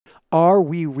Are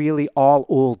we really all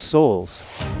old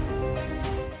souls?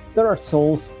 There are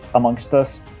souls amongst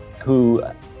us who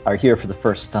are here for the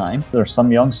first time. There are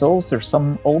some young souls, there's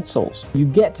some old souls. You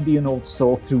get to be an old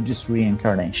soul through just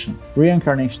reincarnation.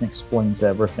 Reincarnation explains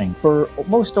everything. For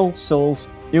most old souls,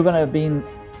 you're going to have been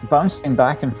bouncing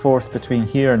back and forth between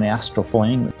here and the astral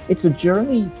plane. It's a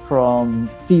journey from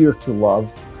fear to love,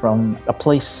 from a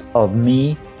place of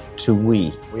me to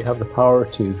we. We have the power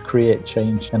to create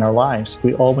change in our lives.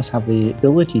 We always have the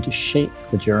ability to shape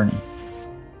the journey.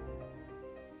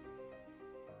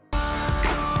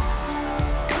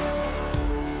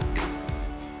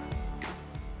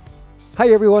 Hi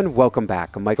everyone, welcome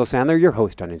back. I'm Michael Sandler, your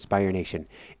host on Inspire Nation.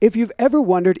 If you've ever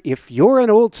wondered if you're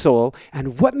an old soul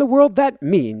and what in the world that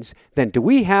means, then do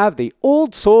we have the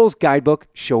Old Souls Guidebook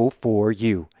show for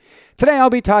you. Today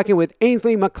I'll be talking with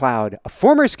Ainslie MacLeod, a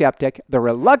former skeptic, the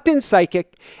reluctant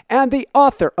psychic, and the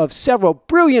author of several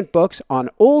brilliant books on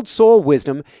old soul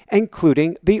wisdom,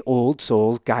 including the Old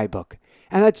Souls Guidebook.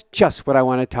 And that's just what I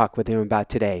want to talk with him about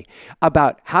today,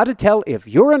 about how to tell if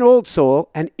you're an old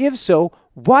soul, and if so,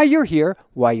 why you're here,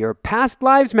 why your past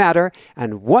lives matter,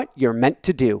 and what you're meant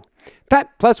to do.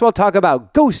 That, plus we'll talk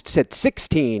about ghosts at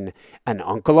 16, an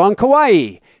uncle on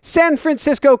Kauai, San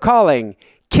Francisco calling,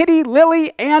 kitty,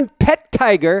 lily, and pet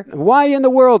tiger, why in the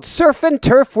world surf and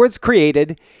turf was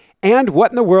created, and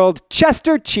what in the world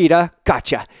Chester Cheetah,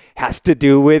 gotcha, has to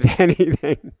do with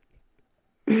anything.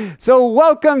 So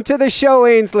welcome to the show,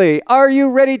 Ainslie. Are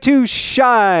you ready to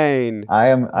shine? I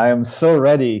am so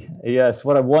ready. Yes,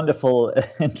 what a wonderful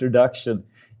introduction.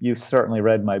 You've certainly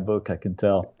read my book, I can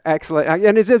tell. Excellent.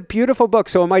 And it's a beautiful book,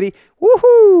 so mighty.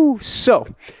 Woohoo! So,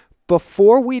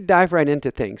 before we dive right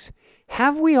into things,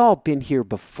 have we all been here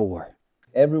before?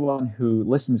 Everyone who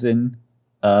listens in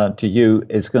to you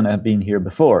is going to have been here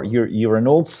before. You're an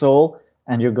old soul,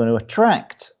 and you're going to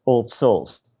attract old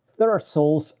souls. There are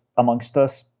souls amongst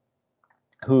us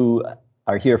who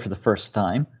are here for the first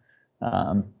time.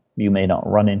 You may not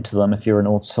run into them if you're an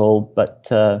old soul,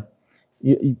 but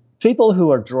people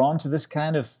who are drawn to this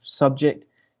kind of subject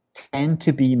tend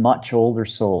to be much older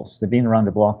souls. They've been around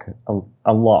the block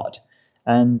a lot,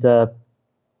 and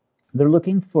they're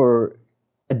looking for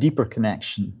a deeper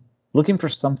connection, looking for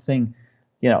something,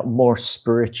 more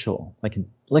spiritual,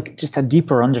 like just a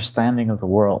deeper understanding of the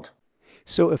world.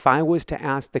 So if I was to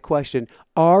ask the question,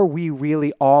 are we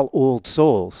really all old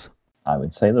souls? I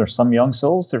would say there's some young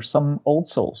souls, there's some old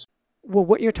souls. Well,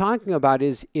 what you're talking about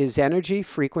is energy,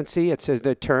 frequency. It's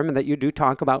the term that you do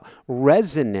talk about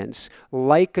resonance,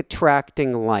 like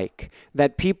attracting like.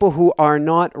 That people who are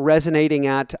not resonating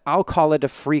at, I'll call it a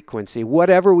frequency,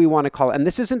 whatever we want to call it. And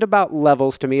this isn't about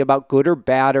levels to me, about good or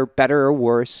bad or better or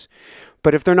worse.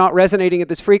 But if they're not resonating at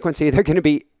this frequency, they're going to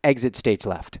be exit stage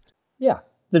left. Yeah.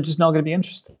 They're just not going to be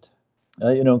interested.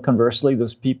 Conversely,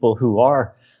 those people who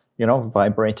are,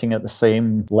 vibrating at the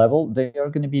same level, they are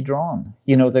going to be drawn.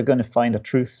 They're going to find a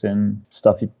truth in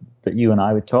stuff that you and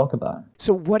I would talk about.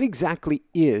 So what exactly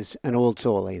is an old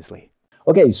soul, Ainslie?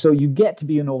 Okay, so you get to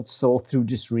be an old soul through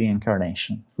just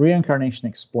reincarnation. Reincarnation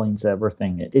explains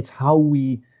everything. It's how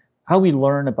we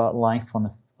learn about life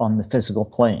on the physical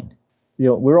plane.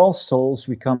 We're all souls.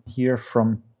 We come here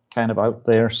from kind of out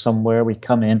there somewhere. We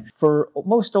come in. For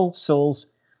most old souls,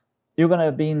 you're going to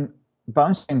have been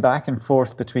bouncing back and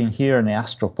forth between here and the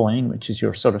astral plane, which is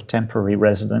your sort of temporary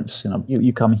residence.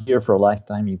 You come here for a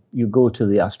lifetime. You go to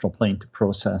the astral plane to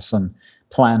process and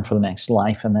plan for the next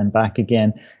life, and then back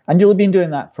again. And you'll have been doing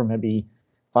that for maybe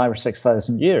 5,000 or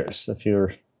 6,000 years if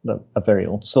you're a very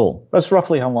old soul. That's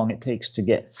roughly how long it takes to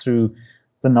get through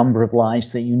the number of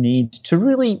lives that you need to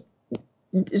really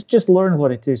just learn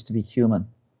what it is to be human.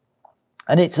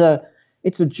 And it's a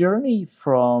journey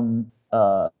from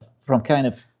kind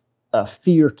of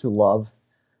fear to love,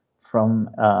 from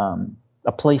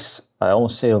a place, I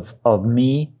always say, of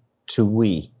me to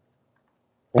we.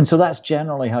 And so that's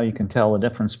generally how you can tell the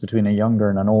difference between a younger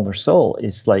and an older soul.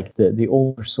 Is like the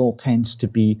older soul tends to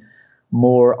be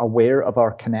more aware of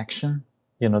our connection,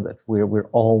 that we're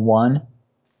all one.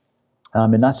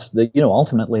 And that's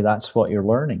ultimately that's what you're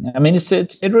learning. I mean,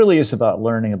 it really is about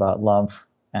learning about love.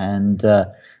 And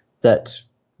that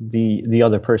the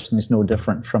other person is no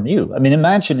different from you. I mean,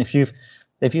 imagine if you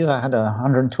had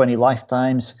 120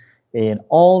 lifetimes in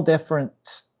all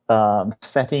different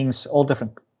settings, all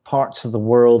different parts of the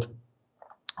world,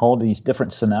 all these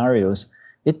different scenarios.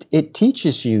 It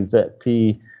teaches you that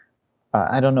the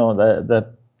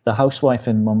housewife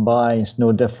in Mumbai is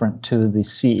no different to the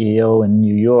CEO in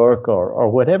New York or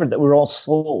whatever. That we're all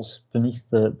souls beneath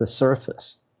the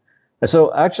surface.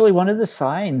 So actually, one of the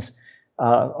signs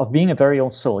of being a very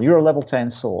old soul. You're a level 10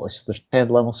 soul. There's 10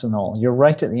 levels in all. You're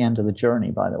right at the end of the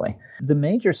journey, by the way. The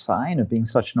major sign of being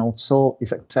such an old soul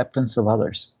is acceptance of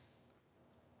others.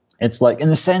 It's like, in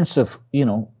the sense of,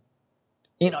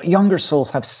 younger souls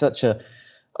have such a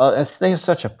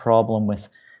problem with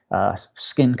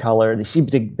skin color. They see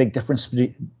big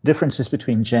differences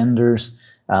between genders.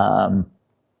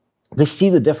 They see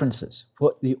the differences.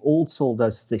 What the old soul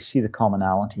does, they see the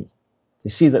commonality. They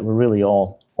see that we're really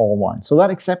all one. So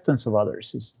that acceptance of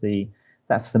others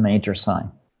that's the major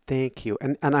sign. Thank you.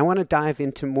 And I want to dive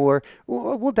into more.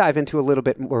 We'll dive into a little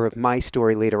bit more of my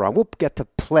story later on. We'll get to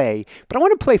play, but I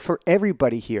want to play for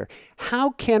everybody here.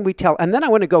 How can we tell? And then I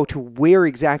want to go to where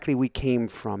exactly we came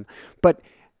from. But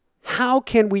how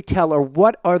can we tell, or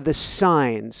what are the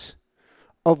signs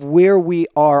of where we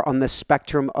are on the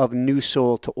spectrum of new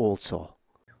soul to old soul?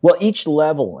 Well, each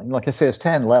level, like I say, there's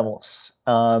 10 levels.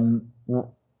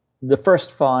 The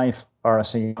first 5 are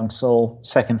as a young soul,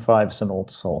 second 5 is an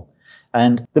old soul.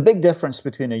 And the big difference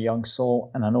between a young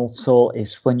soul and an old soul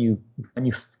is when you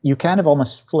kind of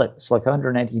almost flip. It's like a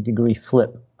 180-degree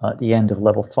flip at the end of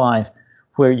level 5,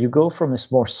 where you go from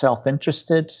this more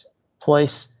self-interested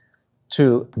place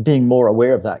to being more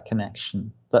aware of that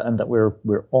connection, and that we're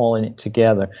all in it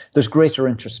together. There's greater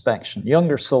introspection.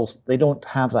 Younger souls, they don't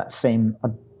have that same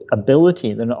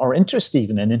ability or interest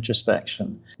even in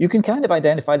introspection. You can kind of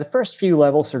identify the first few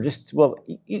levels are just, well,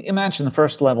 imagine the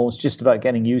first level is just about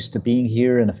getting used to being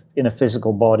here in a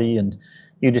physical body, and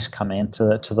you just come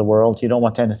into the world. You don't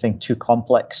want anything too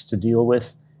complex to deal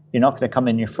with. You're not going to come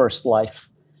in your first life,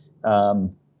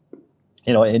 in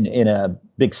a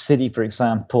big city, for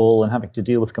example, and having to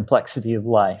deal with complexity of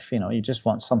life. You just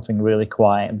want something really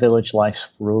quiet, village life,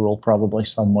 rural, probably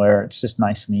somewhere. It's just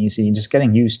nice and easy, and just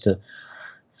getting used to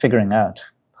figuring out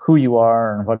who you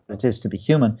are and what it is to be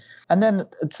human. And then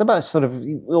it's about sort of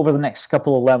over the next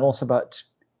couple of levels about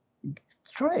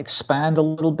try to expand a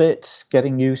little bit,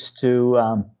 getting used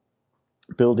to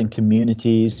building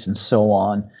communities and so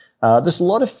on. There's a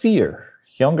lot of fear.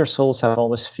 Younger souls have all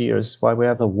this fear. It's why we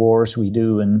have the wars we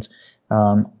do, and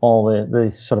all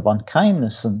the sort of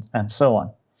unkindness and so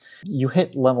on. You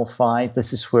hit level 5,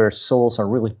 this is where souls are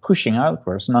really pushing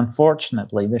outwards, and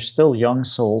unfortunately, they're still young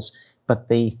souls, but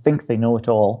they think they know it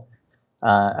all.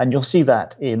 And you'll see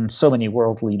that in so many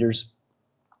world leaders,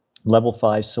 level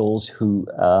 5 souls who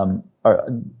are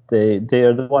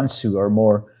the ones who are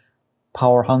more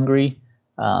power hungry.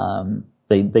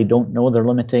 They don't know their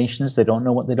limitations. They don't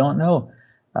know what they don't know.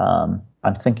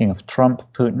 I'm thinking of Trump,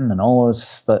 Putin, and all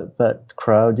this that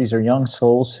crowd. These are young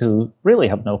souls who really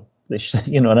have no.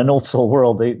 In an old soul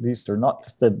world, these are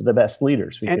not the best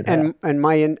leaders we could have. And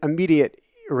my immediate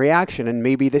reaction, and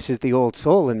maybe this is the old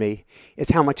soul in me, is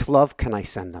how much love can I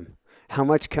send them? How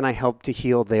much can I help to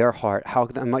heal their heart? How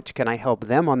much can I help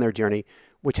them on their journey,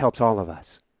 which helps all of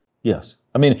us? Yes.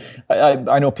 I mean,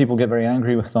 I know people get very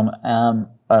angry with them.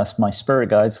 As my spirit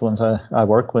guides, the ones I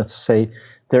work with, say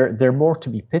they're more to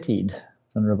be pitied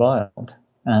than reviled.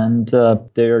 And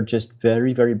they're just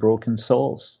very, very broken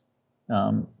souls.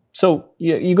 So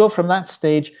you go from that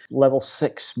stage, level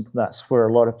 6, that's where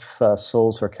a lot of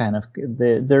souls are kind of,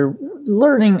 they're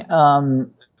learning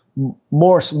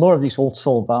more of these old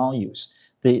soul values,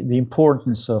 the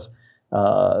importance of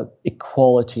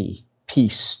equality,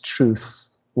 peace, truth,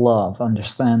 love,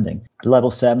 understanding.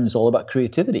 Level 7 is all about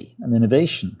creativity and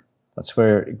innovation. That's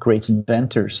where great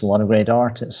inventors, a lot of great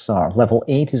artists are. Level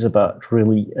 8 is about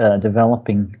really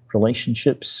developing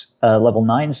relationships. Level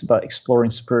 9 is about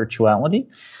exploring spirituality.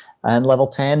 And level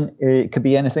 10, it could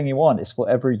be anything you want. It's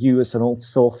whatever you as an old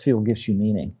soul feel gives you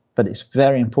meaning. But it's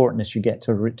very important as you get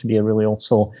to be a really old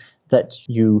soul that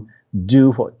you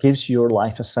do what gives your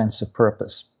life a sense of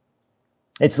purpose.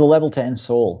 It's the level 10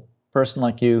 soul, person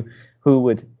like you who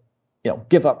would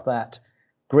give up that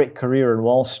great career in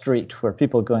Wall Street where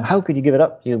people are going, how could you give it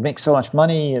up? You make so much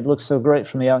money. It looks so great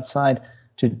from the outside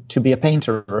to be a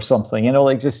painter or something,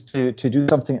 just to do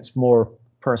something that's more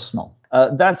personal.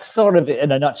 That's sort of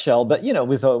in a nutshell, but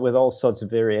with all sorts of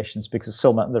variations because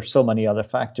there's so many other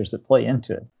factors that play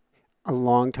into it. A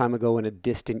long time ago in a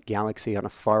distant galaxy on a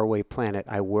faraway planet,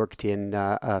 I worked in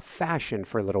fashion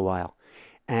for a little while.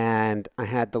 And I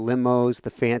had the limos, the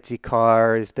fancy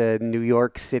cars, the New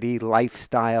York City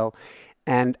lifestyle.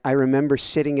 And I remember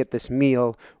sitting at this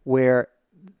meal where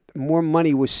more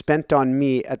money was spent on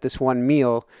me at this one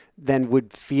meal than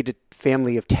would feed a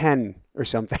family of 10 or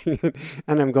something.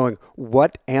 And I'm going,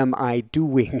 what am I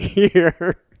doing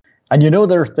here? And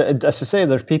as I say,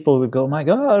 there's people who go, my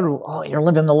God, oh, you're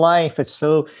living the life. It's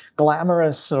so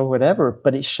glamorous or whatever,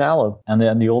 but it's shallow. And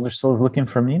then the older soul is looking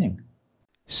for meaning.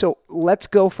 So let's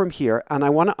go from here, and I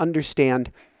want to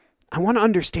understand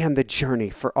the journey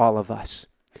for all of us.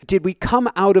 Did we come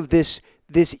out of this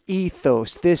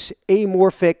ethos, this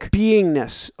amorphic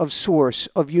beingness of source,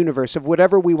 of universe, of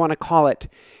whatever we want to call it,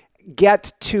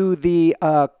 get to the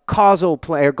causal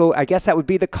plane, or go, I guess that would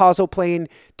be the causal plane,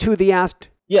 to the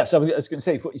Yes, I was going to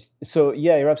say, so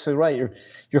yeah, you're absolutely right.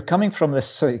 You're coming from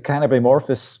this kind of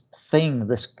amorphous thing,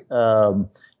 this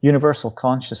universal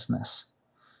consciousness.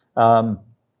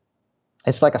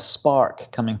 It's like a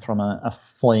spark coming from a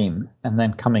flame and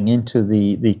then coming into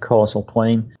the causal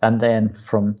plane. And then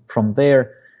from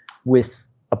there, with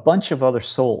a bunch of other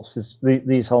souls,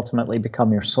 these ultimately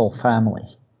become your soul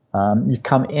family. You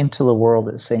come into the world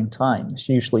at the same time. It's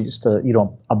usually just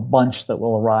a bunch that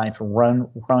will arrive around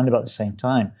about the same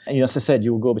time. And, as I said,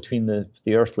 you will go between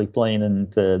the earthly plane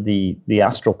and the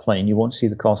astral plane. You won't see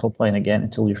the causal plane again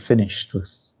until you're finished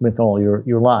with all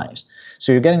your lives.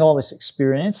 So you're getting all this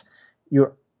experience.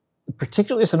 You're,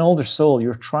 particularly as an older soul,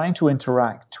 you're trying to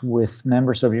interact with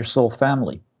members of your soul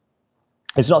family.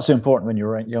 It's not so important when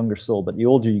you're a younger soul, but the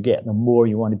older you get, the more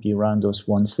you want to be around those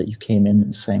ones that you came in at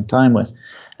the same time with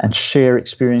and share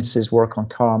experiences, work on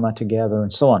karma together,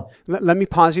 and so on. Let me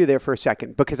pause you there for a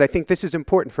second, because I think this is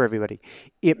important for everybody.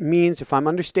 It means, if I'm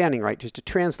understanding right, just to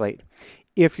translate,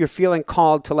 if you're feeling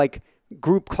called to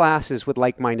group classes with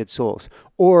like-minded souls,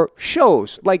 or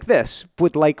shows like this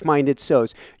with like-minded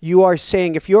souls, you are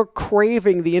saying if you're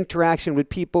craving the interaction with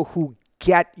people who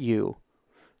get you,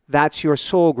 that's your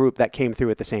soul group that came through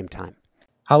at the same time.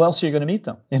 How else are you going to meet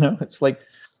them? It's like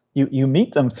you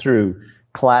meet them through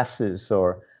classes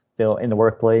or in the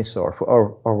workplace or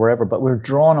wherever, but we're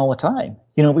drawn all the time.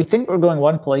 We think we're going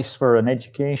one place for an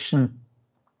education,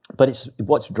 but it's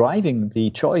what's driving the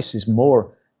choice is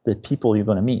more the people you're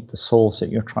going to meet, the souls that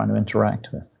you're trying to interact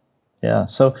with. Yeah.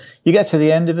 So you get to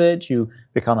the end of it, you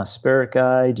become a spirit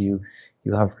guide, you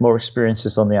have more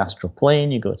experiences on the astral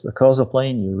plane, you go to the causal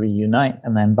plane, you reunite,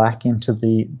 and then back into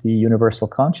the universal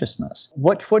consciousness.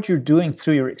 What you're doing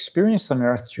through your experience on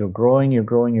Earth, you're growing,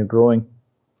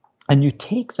 and you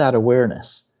take that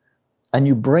awareness and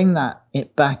you bring that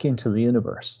back into the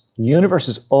universe. The universe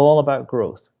is all about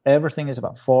growth. Everything is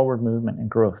about forward movement and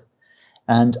growth.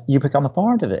 And you become a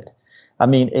part of it. I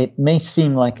mean, it may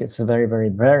seem like it's a very, very,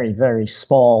 very, very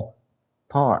small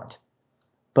part.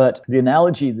 But the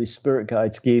analogy the spirit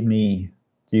guides gave me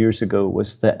years ago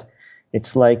was that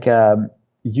it's like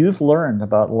you've learned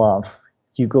about love.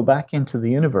 You go back into the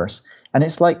universe, and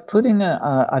it's like putting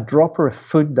a dropper of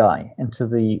food dye into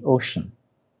the ocean.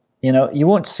 You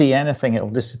won't see anything, it'll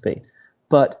dissipate.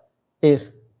 But if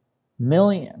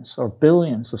millions or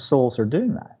billions of souls are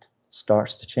doing that, it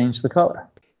starts to change the color.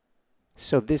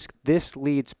 So this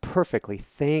leads perfectly,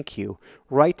 thank you,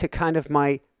 right to kind of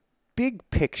my big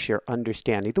picture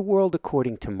understanding, the world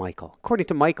according to Michael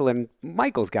and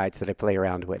Michael's guides that I play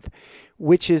around with,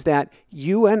 which is that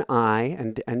you and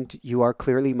I, and you are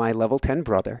clearly my level 10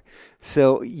 brother,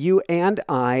 so you and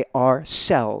I are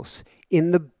cells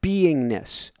in the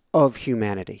beingness of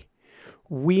humanity.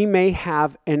 We may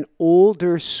have an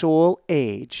older soul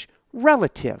age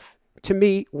relative. To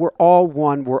me, we're all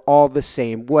one, we're all the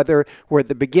same, whether we're at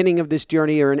the beginning of this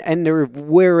journey or an end or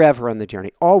wherever on the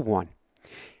journey, all one.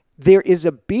 There is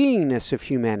a beingness of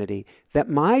humanity that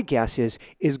my guess is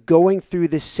going through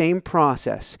the same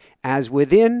process. As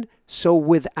within, so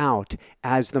without.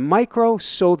 As the micro,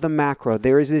 so the macro.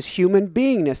 There is this human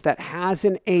beingness that has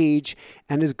an age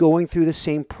and is going through the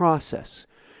same process.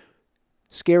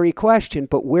 Scary question,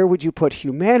 but where would you put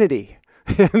humanity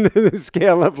in the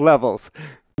scale of levels?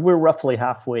 We're roughly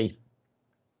halfway,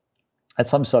 at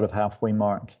some sort of halfway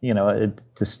mark. We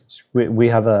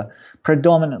have a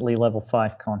predominantly level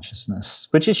 5 consciousness,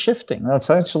 which is shifting. That's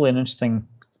actually an interesting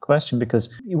question because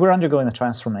we're undergoing the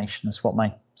transformation, is what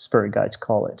my spirit guides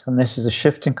call it. And this is a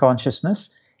shift in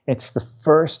consciousness. It's the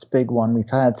first big one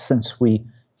we've had since we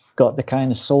got the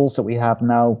kind of souls that we have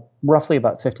now, roughly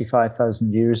about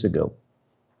 55,000 years ago.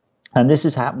 And this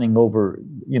is happening over,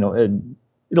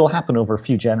 it'll happen over a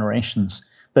few generations,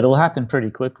 but it'll happen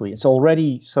pretty quickly. It's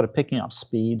already sort of picking up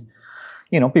speed.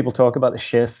 People talk about the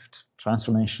shift,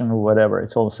 transformation, or whatever.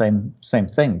 It's all the same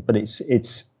thing, but it's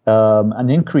an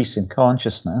increase in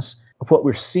consciousness of what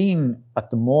we're seeing at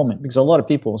the moment. Because a lot of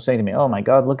people will say to me, "Oh my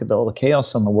God, look at all the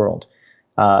chaos in the world."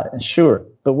 Sure,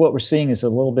 but what we're seeing is a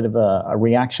little bit of a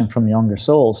reaction from younger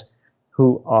souls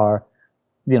who are,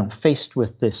 faced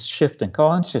with this shift in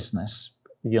consciousness.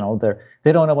 They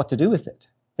don't know what to do with it.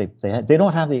 They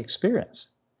don't have the experience.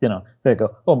 They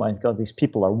go, "Oh my God, these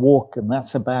people are woke, and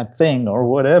that's a bad thing," or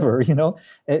whatever.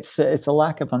 It's a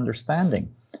lack of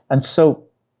understanding, and so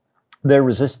they're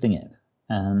resisting it.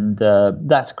 And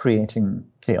that's creating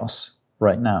chaos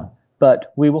right now.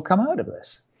 But we will come out of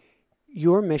this.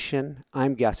 Your mission,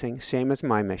 I'm guessing, same as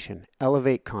my mission,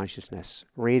 elevate consciousness,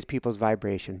 raise people's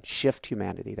vibration, shift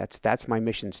humanity. That's my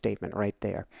mission statement right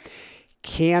there.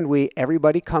 Can we,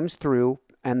 everybody comes through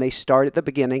and they start at the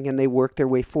beginning and they work their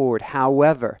way forward.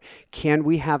 However, can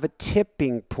we have a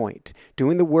tipping point?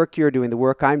 Doing the work you're doing, the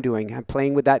work I'm doing, I'm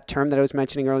playing with that term that I was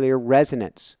mentioning earlier,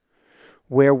 resonance,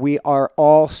 where we are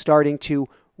all starting to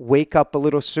wake up a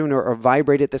little sooner or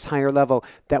vibrate at this higher level,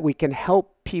 that we can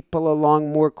help people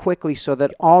along more quickly so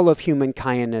that all of human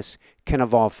kindness can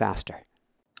evolve faster.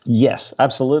 Yes,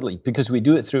 absolutely, because we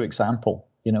do it through example.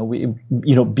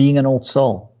 Being an old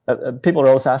soul. People are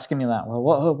always asking me that.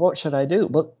 Well, what should I do?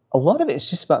 Well, a lot of it is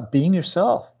just about being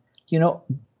yourself.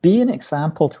 Be an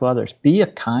example to others. Be a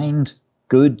kind,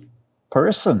 good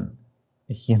person.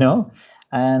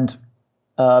 And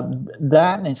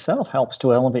that in itself helps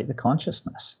to elevate the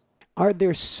consciousness. Are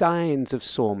there signs of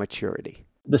soul maturity?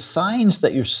 The signs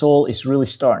that your soul is really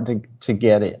starting to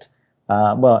get it.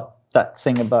 That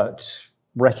thing about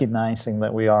recognizing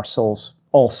that we are souls,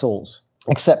 all souls,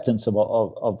 acceptance of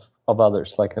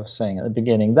others, like I was saying at the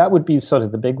beginning, that would be sort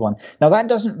of the big one. Now, that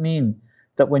doesn't mean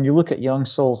that when you look at young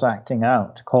souls acting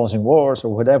out, causing wars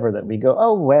or whatever, that we go,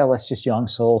 oh, well, it's just young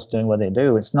souls doing what they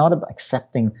do. It's not about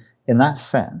accepting in that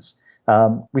sense.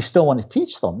 We still want to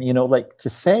teach them, to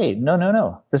say,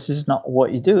 no, this is not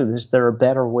what you do. There are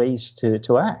better ways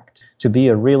to act. To be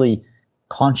a really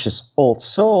conscious old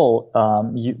soul,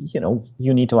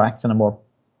 you need to act in a more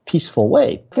peaceful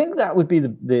way. I think that would be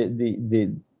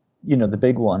the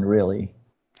big one, really.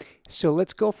 So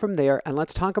let's go from there and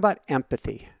let's talk about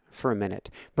empathy for a minute,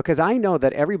 because I know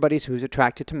that everybody who's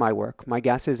attracted to my work, my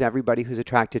guess is everybody who's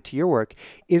attracted to your work,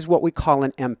 is what we call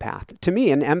an empath. To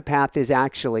me, an empath is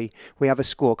actually, we have a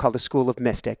school called the School of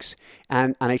Mystics,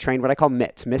 and I train what I call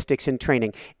MITs, Mystics in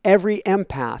Training. Every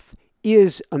empath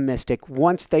is a mystic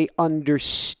once they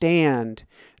understand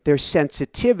their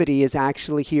sensitivity is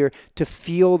actually here to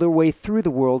feel their way through the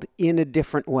world in a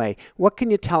different way. What can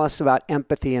you tell us about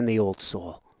empathy in the old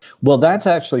soul? Well, that's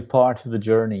actually part of the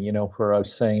journey, where I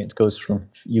was saying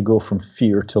you go from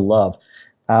fear to love.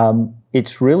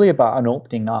 It's really about an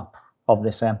opening up of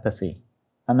this empathy.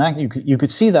 And that you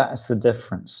could see that as the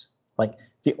difference. Like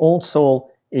the old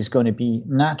soul is going to be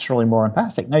naturally more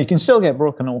empathic. Now, you can still get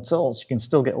broken old souls. You can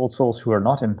still get old souls who are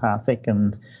not empathic.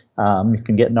 And you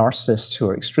can get narcissists who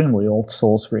are extremely old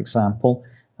souls, for example,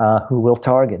 who will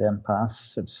target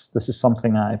empaths. This is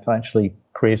something I've actually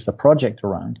created a project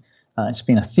around. It's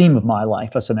been a theme of my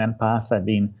life as an empath. I've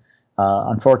been,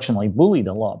 unfortunately, bullied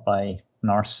a lot by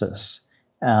narcissists.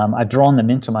 I've drawn them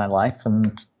into my life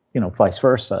and, vice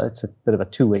versa. It's a bit of a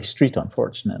two-way street,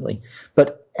 unfortunately.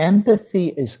 But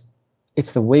empathy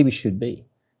it's the way we should be.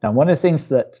 Now, one of the things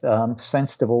that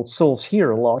sensitive old souls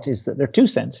hear a lot is that they're too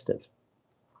sensitive.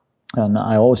 And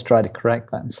I always try to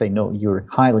correct that and say, no, you're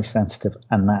highly sensitive,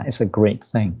 and that is a great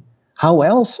thing. How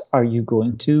else are you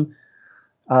going to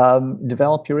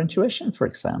develop your intuition, for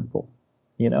example?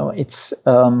 It's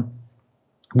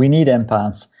we need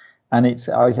empaths, and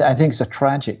I think it's a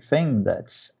tragic thing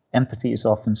that empathy is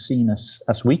often seen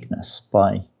as weakness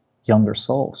by younger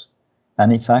souls,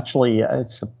 and it's actually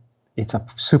it's a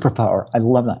superpower. I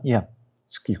love that. Yeah,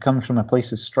 you're coming from a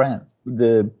place of strength.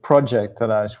 The project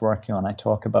that I was working on, I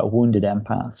talk about wounded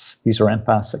empaths. These are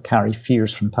empaths that carry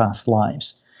fears from past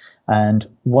lives, and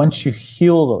once you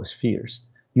heal those fears,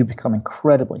 you become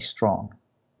incredibly strong.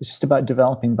 It's just about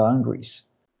developing boundaries.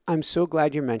 I'm so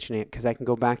glad you're mentioning it, because I can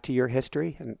go back to your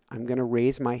history, and I'm going to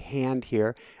raise my hand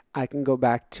here. I can go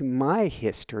back to my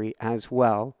history as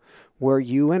well, where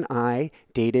you and I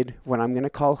dated what I'm going to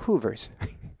call Hoovers.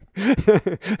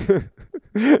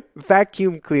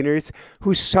 Vacuum cleaners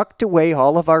who sucked away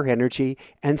all of our energy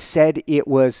and said it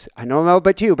was, I don't know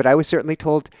about you, but I was certainly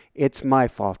told it's my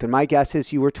fault. And my guess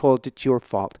is you were told it's your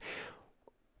fault.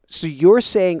 So you're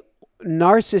saying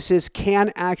narcissists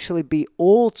can actually be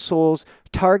old souls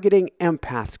targeting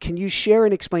empaths. Can you share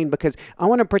and explain? Because I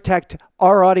want to protect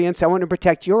our audience. I want to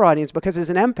protect your audience, because as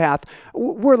an empath,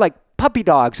 we're like puppy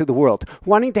dogs of the world,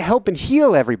 wanting to help and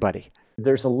heal everybody.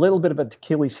 There's a little bit of an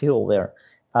Achilles heel there.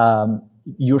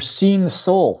 You're seeing the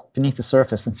soul beneath the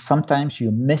surface, and sometimes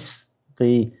you miss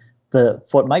the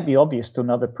what might be obvious to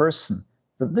another person.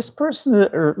 That this person,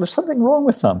 there's something wrong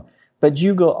with them. But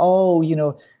you go, oh,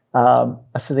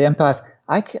 as to the empath,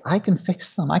 I can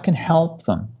fix them. I can help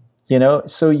them.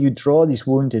 So you draw these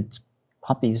wounded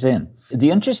puppies in. The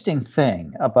interesting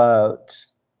thing about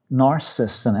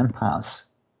narcissists and empaths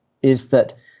is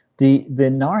that the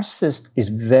narcissist is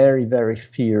very, very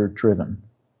fear-driven.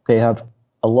 They have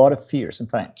a lot of fears. In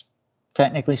fact,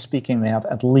 technically speaking, they have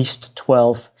at least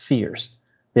 12 fears.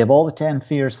 They have all the 10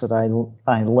 fears that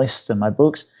I list in my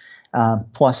books,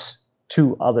 plus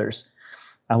 2 others.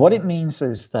 And what it means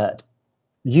is that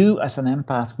you as an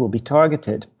empath will be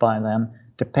targeted by them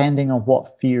depending on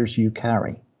what fears you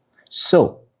carry.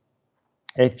 So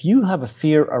if you have a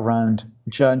fear around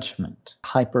judgment,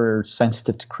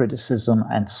 hypersensitive to criticism,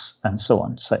 and so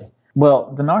on, say,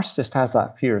 well, the narcissist has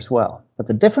that fear as well. But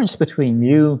the difference between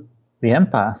you, the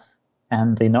empath,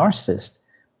 and the narcissist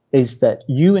is that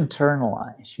you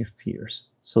internalize your fears.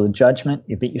 So the judgment,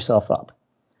 you beat yourself up.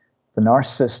 The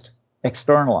narcissist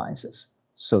externalizes.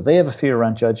 So they have a fear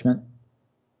around judgment,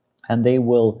 and they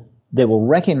will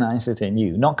recognize it in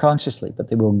you, not consciously, but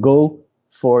they will go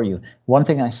for you. One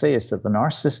thing I say is that the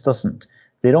narcissist doesn't.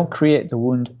 They don't create the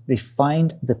wound. They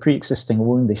find the pre-existing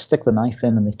wound, they stick the knife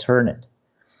in, and they turn it.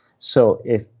 So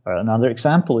if another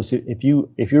example is if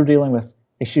you're dealing with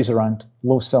issues around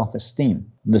low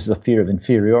self-esteem, this is a fear of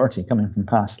inferiority coming from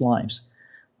past lives.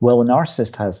 Well, a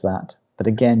narcissist has that, but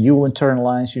again, you will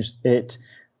internalize it,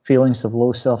 feelings of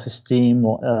low self-esteem,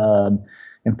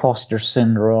 imposter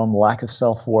syndrome, lack of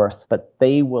self-worth, but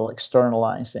they will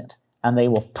externalize it, and they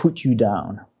will put you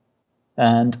down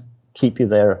and keep you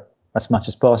there as much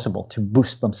as possible to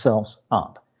boost themselves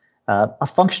up. A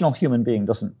functional human being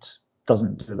doesn't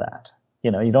do that.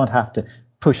 You don't have to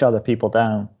push other people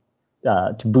down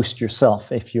to boost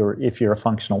yourself if you're a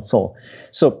functional soul.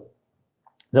 So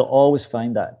they'll always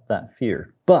find that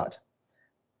fear, but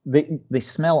they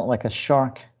smell it like a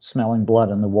shark smelling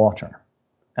blood in the water,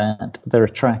 and they're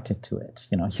attracted to it.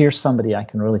 Here's somebody I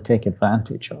can really take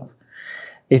advantage of.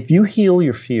 If you heal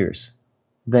your fears,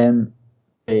 then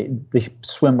they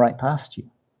swim right past you.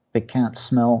 They can't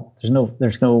smell.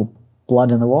 There's no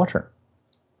blood in the water,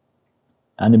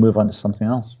 and they move on to something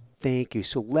else. Thank you.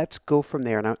 So let's go from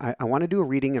there. And I want to do a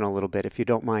reading in a little bit, if you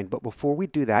don't mind. But before we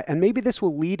do that, and maybe this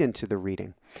will lead into the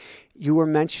reading, you were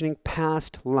mentioning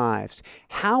past lives.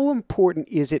 How important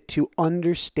is it to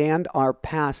understand our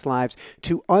past lives,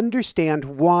 to understand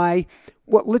why?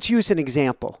 Well, let's use an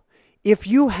example. If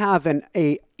you have an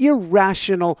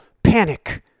irrational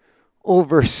panic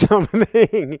over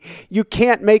something, you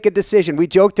can't make a decision. We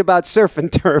joked about surf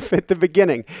and turf at the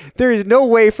beginning. There is no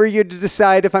way for you to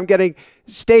decide if I'm getting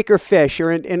steak or fish,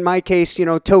 or in my case,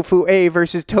 tofu A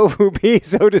versus tofu B,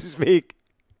 so to speak.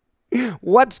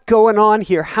 What's going on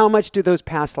here? How much do those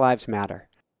past lives matter?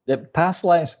 The past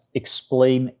lives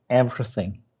explain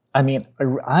everything. I mean,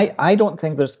 I don't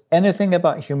think there's anything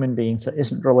about human beings that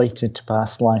isn't related to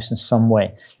past lives in some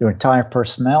way. Your entire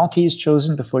personality is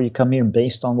chosen before you come here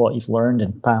based on what you've learned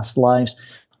in past lives.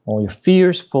 All your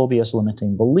fears, phobias,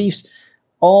 limiting beliefs,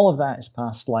 all of that is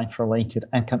past life related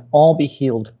and can all be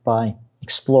healed by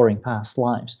exploring past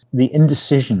lives. The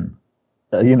indecision,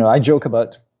 I joke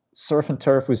about surf and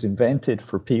turf was invented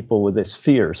for people with this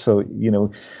fear. So,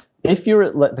 if you're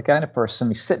the kind of person,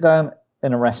 you sit down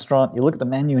in a restaurant, you look at the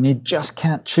menu and you just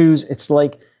can't choose. It's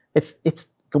like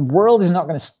the world is not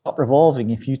going to stop revolving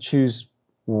if you choose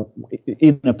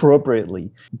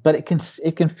inappropriately, but it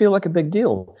can feel like a big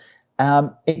deal.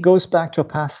 It goes back to a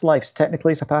past life.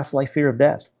 Technically, it's a past life fear of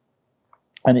death,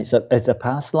 and it's a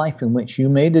past life in which you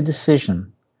made a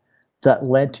decision that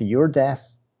led to your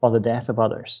death or the death of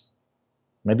others.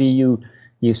 Maybe you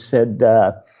said,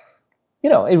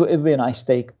 it would be a nice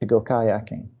day to go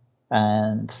kayaking.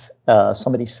 And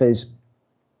somebody says,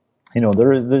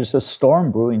 there's a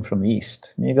storm brewing from the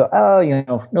east. And you go,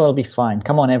 no, it'll be fine.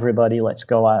 Come on, everybody, let's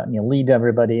go out. And you lead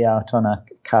everybody out on a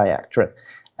kayak trip.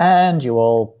 And you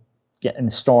all get in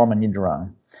the storm and you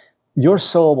drown. Your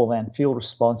soul will then feel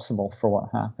responsible for what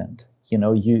happened.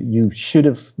 You should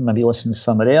have maybe listened to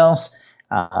somebody else.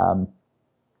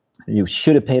 You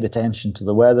should have paid attention to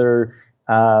the weather.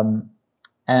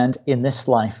 And in this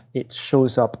life, it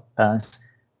shows up as,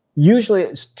 usually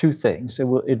it's 2 things. It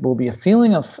will be a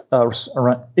feeling of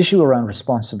issue around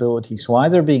responsibility. So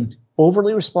either being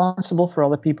overly responsible for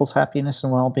other people's happiness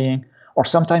and well-being, or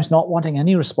sometimes not wanting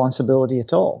any responsibility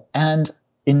at all, and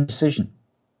indecision,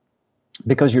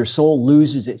 because your soul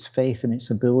loses its faith in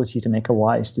its ability to make a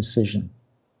wise decision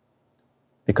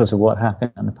because of what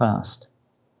happened in the past.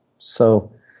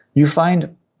 So you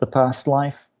find the past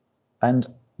life, and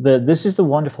this is the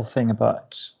wonderful thing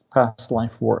about past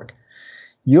life work.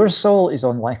 Your soul is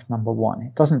on life number 1.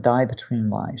 It doesn't die between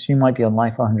lives. You might be on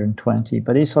life 120,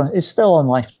 but it's still on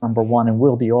life number 1 and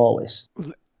will be always.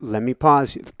 Let me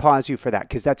pause you for that,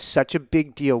 because that's such a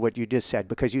big deal what you just said,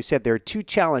 because you said there are 2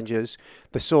 challenges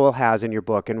the soul has in your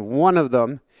book, and one of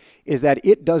them is that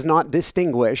it does not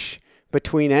distinguish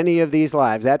between any of these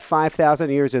lives. That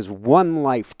 5,000 years is one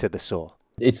life to the soul.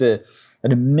 It's an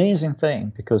amazing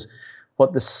thing, because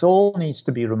What the soul needs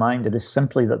to be reminded is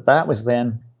simply that that was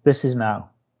then, this is now.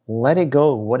 Let it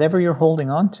go. Whatever you're holding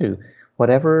on to,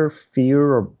 whatever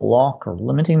fear or block or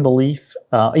limiting belief,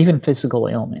 even physical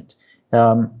ailment,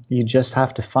 you just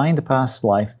have to find a past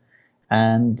life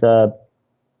and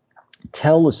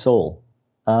tell the soul.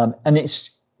 And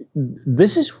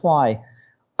this is why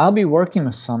I'll be working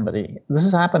with somebody. This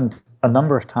has happened a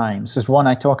number of times. There's one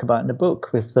I talk about in the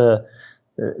book with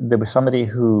there was somebody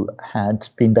who had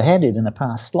been beheaded in a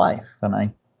past life.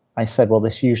 And I said, well,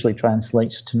 this usually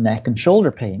translates to neck and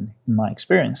shoulder pain in my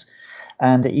experience.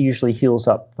 And it usually heals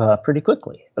up pretty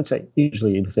quickly. I'd say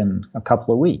usually within a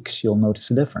couple of weeks, you'll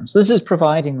notice a difference. This is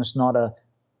providing there's not a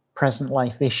present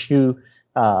life issue,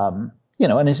 and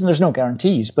there's no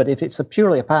guarantees. But if it's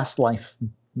purely a past life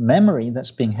memory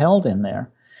that's being held in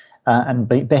there, and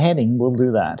beheading will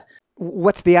do that.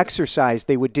 What's the exercise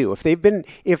they would do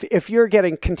if you're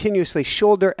getting continuously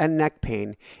shoulder and neck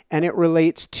pain, and it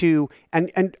relates to,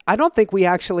 and I don't think we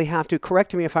actually have to,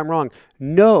 correct me if I'm wrong.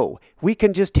 No, we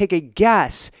can just take a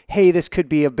guess. Hey, this could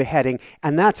be a beheading,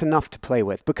 and that's enough to play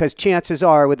with, because chances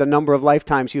are, with the number of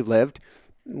lifetimes you've lived,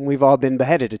 we've all been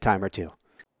beheaded a time or two.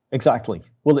 Exactly.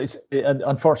 Well, it's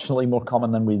unfortunately more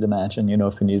common than we'd imagine,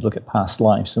 when you look at past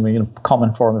lives. I mean,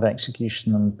 common form of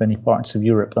execution in many parts of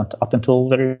Europe up until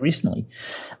very recently.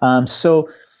 So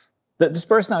this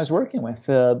person I was working with,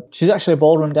 she's actually a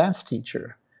ballroom dance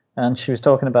teacher. And she was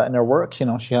talking about in her work, she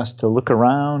has to look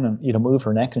around and, move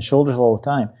her neck and shoulders all the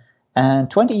time. And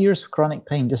 20 years of chronic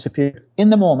pain disappeared in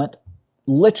the moment,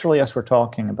 literally as we're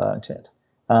talking about it.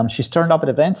 She's turned up at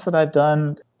events that I've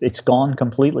done. It's gone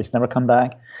completely. It's never come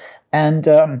back. And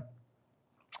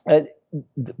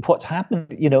what happened,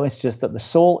 is just that the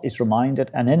soul is reminded,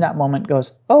 and in that moment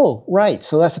goes, oh, right,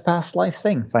 so that's a past life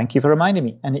thing. Thank you for reminding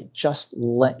me. And it just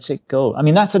lets it go. I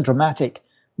mean, that's a dramatic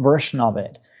version of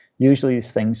it. Usually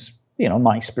these things,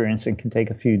 my experience, it can take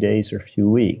a few days or a few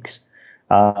weeks.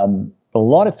 A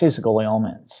lot of physical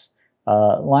ailments.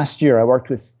 Last year, I worked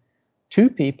with two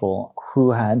people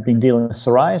who had been dealing with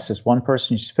psoriasis. One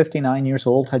person, who's 59 years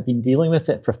old, had been dealing with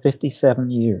it for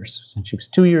 57 years. Since she was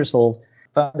 2 years old,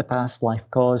 found a past life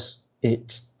cause,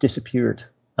 it disappeared.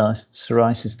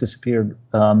 Psoriasis disappeared.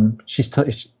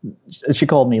 She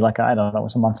called me, I don't know, it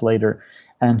was a month later,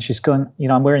 and she's going,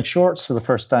 I'm wearing shorts for the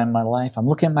first time in my life. I'm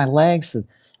looking at my legs.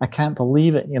 I can't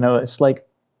believe it. It's like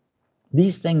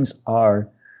these things are,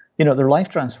 they're life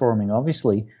transforming,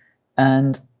 obviously.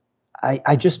 And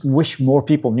I just wish more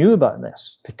people knew about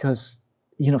this, because,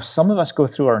 some of us go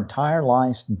through our entire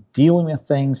lives dealing with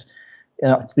things,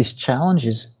 these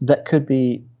challenges that could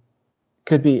be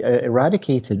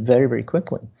eradicated very, very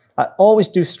quickly. I always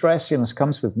do stress, this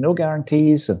comes with no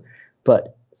guarantees,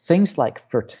 but things like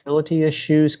fertility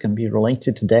issues can be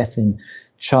related to death in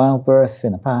childbirth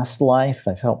in a past life.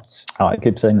 I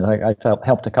keep saying that I've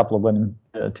helped a couple of women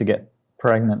to get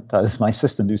pregnant, as my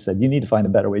assistant who said, you need to find a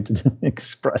better way to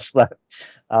express that.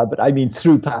 But I mean,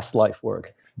 through past life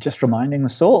work, just reminding the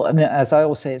soul. I mean, as I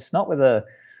always say, it's not with a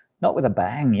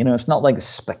bang, it's not like a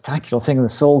spectacular thing of the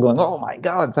soul going, oh my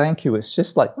God, thank you. It's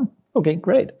just like, okay,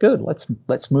 great, good.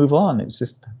 Let's move on. It's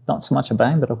just not so much a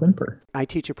bang, but a whimper. I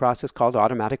teach a process called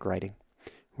automatic writing,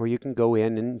 where you can go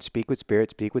in and speak with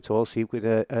spirit, speak with soul, speak with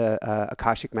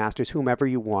Akashic masters, whomever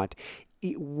you want.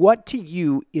 What to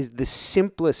you is the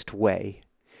simplest way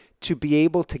to be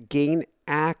able to gain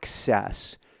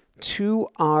access to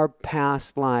our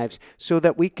past lives, so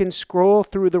that we can scroll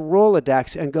through the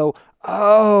Rolodex and go,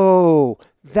 oh,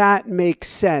 that makes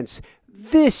sense.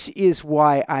 This is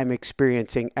why I'm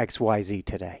experiencing XYZ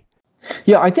today.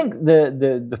 Yeah, I think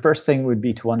the first thing would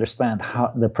be to understand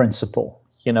the principle,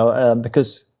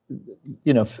 because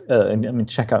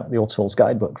check out the Old Souls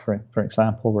Guidebook, for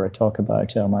example, where I talk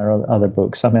about my other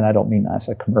books. I mean, I don't mean that as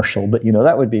a commercial, but,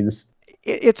 that would be this.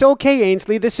 It's okay,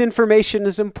 Ainslie. This information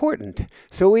is important,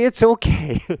 so it's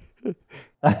okay.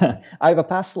 I have a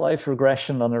past life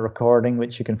regression on a recording,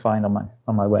 which you can find on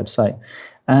my website.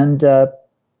 And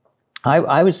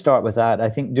I would start with that. I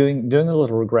think doing a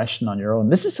little regression on your own.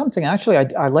 This is something, actually,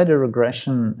 I led a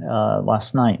regression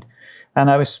last night,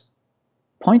 and I was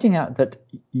pointing out that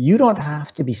you don't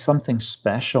have to be something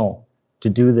special to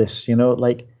do this.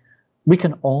 We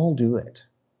can all do it.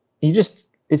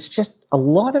 It's just a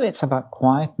lot of it's about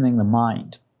quietening the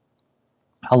mind,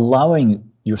 allowing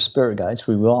your spirit guides,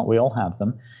 we all have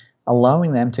them,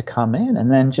 allowing them to come in,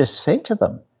 and then just say to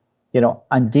them,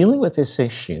 I'm dealing with this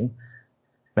issue.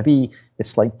 Maybe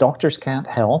it's like doctors can't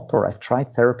help, or I've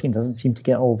tried therapy and doesn't seem to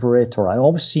get over it, or I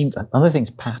always seem to, other things,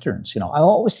 patterns, I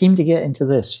always seem to get into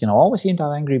this, I always seem to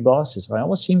have angry bosses, or I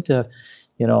always seem to,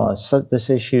 this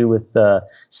issue with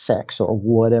sex or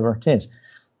whatever it is.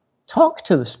 talk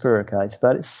to the spirit guides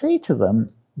about it. Say to them,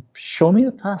 show me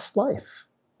the past life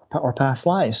or past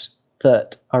lives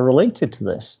that are related to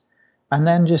this. And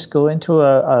then just go into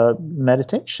a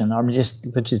meditation,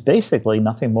 which is basically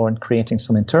nothing more than creating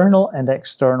some internal and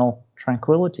external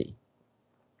tranquility.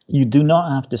 You do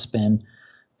not have to spend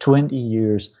 20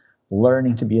 years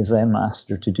learning to be a Zen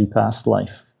master to do past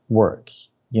life work.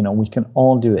 We can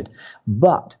all do it.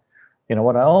 But,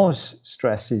 what I always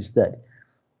stress is that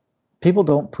people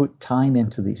don't put time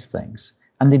into these things,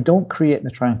 and they don't create the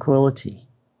tranquility.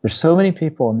 There's so many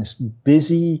people in this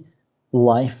busy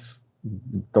life,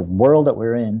 the world that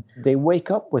we're in, they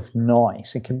wake up with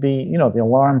noise. It could be, the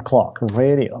alarm clock,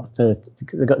 radio,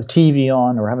 they've got the TV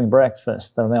on, or having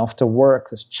breakfast, they're off to work,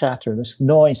 there's chatter, there's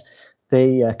noise.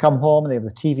 They come home and they have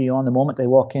the TV on the moment they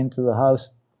walk into the house,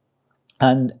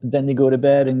 and then they go to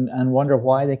bed and wonder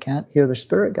why they can't hear their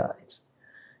spirit guides.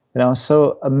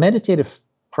 So a meditative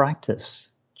practice,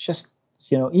 just,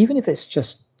 even if it's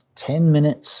just 10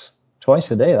 minutes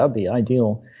twice a day, that'd be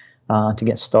ideal to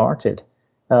get started.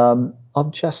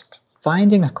 Of just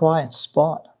finding a quiet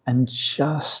spot and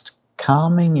just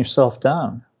calming yourself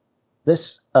down.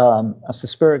 This, as the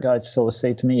spirit guides always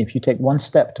say to me, if you take one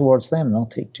step towards them, they'll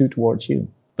take two towards you.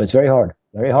 But it's very hard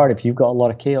if you've got a lot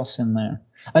of chaos in there.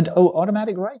 And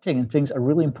automatic writing and things are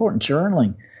really important.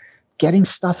 Journaling, getting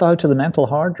stuff out of the mental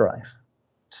hard drive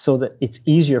so that it's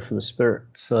easier for the spirit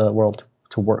world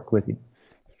to work with you.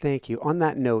 Thank you. On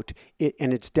that note,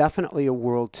 and it's definitely a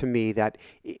world to me that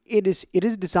it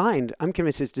is designed, I'm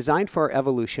convinced it's designed for our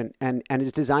evolution and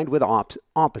is designed with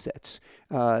opposites.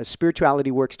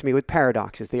 Spirituality works to me with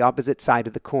paradoxes, the opposite side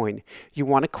of the coin. You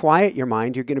want to quiet your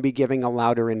mind, you're going to be giving a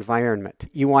louder environment.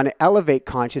 You want to elevate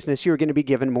consciousness, you're going to be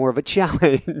given more of a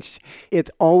challenge.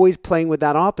 It's always playing with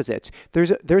that opposites.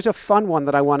 There's a fun one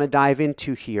that I want to dive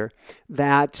into here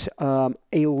that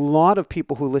a lot of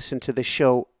people who listen to the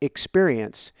show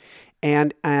experience.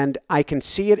 And I can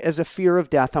see it as a fear of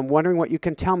death. I'm wondering what you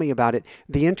can tell me about it.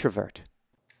 The introvert.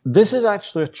 This is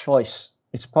actually a choice.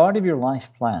 It's part of your life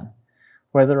plan,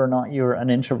 whether or not you're an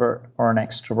introvert or an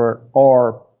extrovert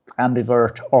or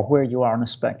ambivert or where you are on a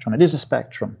spectrum. It is a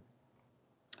spectrum.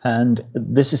 And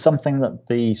this is something that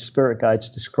the spirit guides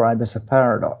describe as a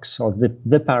paradox, or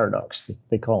the paradox,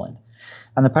 they call it.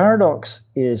 And the paradox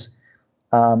is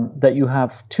that you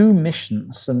have two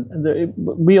missions, and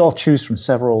we all choose from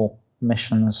several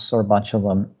missions, or a bunch of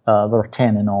them. There are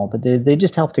 10 in all, but they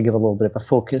just help to give a little bit of a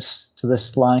focus to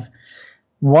this life.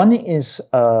 One is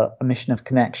a mission of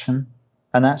connection,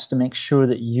 and that's to make sure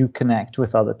that you connect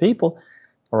with other people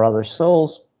or other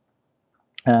souls.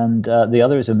 And the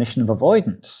other is a mission of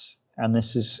avoidance, and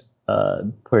this is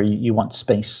where you want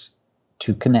space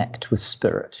to connect with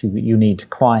spirit. You need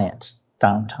quiet,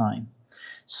 downtime.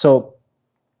 So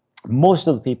most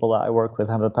of the people that I work with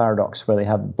have a paradox where they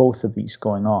have both of these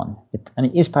going on. And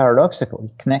it is paradoxical,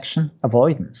 connection,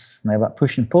 avoidance, and they have that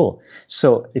push and pull.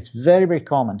 So it's very, very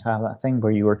common to have that thing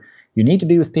where you need to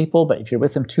be with people, but if you're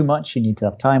with them too much, you need to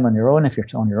have time on your own. If you're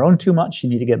on your own too much, you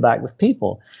need to get back with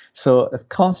people. So a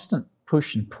constant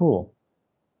push and pull.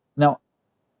 Now,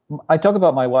 I talk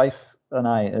about my wife and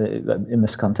I in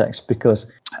this context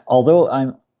because although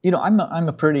I'm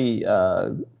a pretty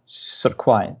sort of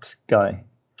quiet guy,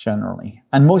 generally.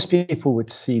 And most people would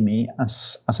see me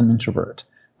as an introvert,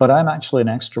 but I'm actually an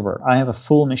extrovert. I have a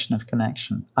full mission of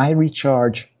connection. I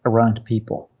recharge around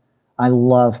people. I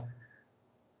love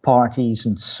parties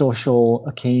and social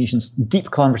occasions, deep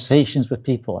conversations with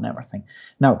people and everything.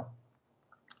 Now,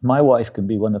 my wife can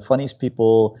be one of the funniest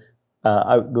people,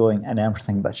 outgoing and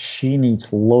everything, but she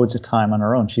needs loads of time on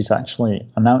her own. She's actually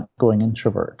an outgoing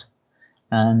introvert.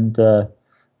 And,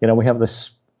 we have this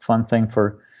fun thing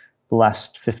for the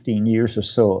last 15 years or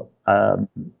so,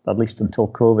 at least until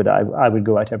COVID, I would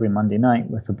go out every Monday night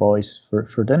with the boys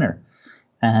for dinner.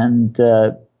 And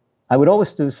I would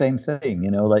always do the same thing,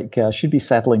 she'd be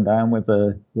settling down with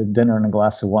dinner and a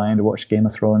glass of wine to watch Game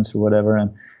of Thrones or whatever.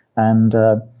 And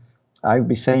I would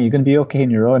be saying, "You're going to be okay on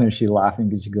your own." And she'd laughing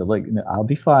because she'd go, "I'll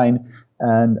be fine."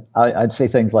 And I'd say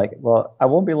things like, "Well, I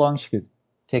won't be long." She could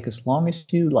take as long as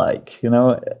you like.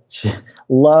 She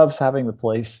loves having the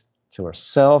place to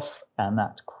herself and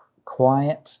that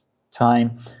quiet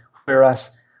time,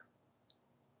 whereas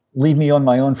leave me on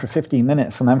my own for 15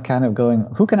 minutes and I'm kind of going,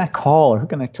 who can I call or who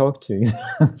can I talk to?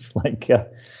 It's like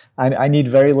I need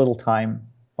very little time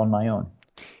on my own.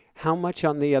 How much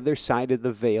on the other side of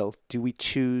the veil do we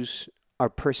choose our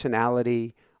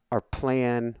personality, our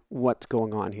plan, what's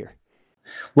going on here?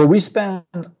 Well, we spend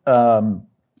a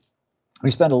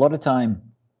lot of time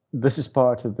this is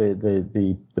part of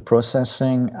the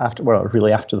processing after, well,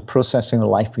 really after the processing the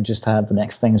life we just had. The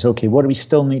next thing is, okay, what do we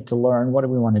still need to learn? What do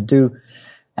we want to do?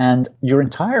 And your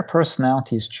entire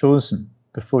personality is chosen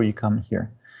before you come here.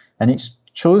 And it's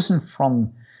chosen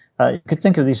from, you could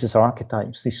think of these as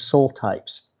archetypes, these soul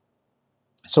types.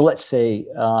 So let's say,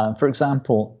 for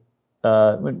example,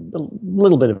 a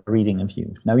little bit of a reading of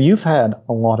you. Now, you've had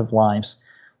a lot of lives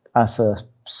as a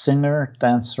singer,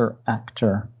 dancer,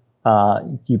 actor.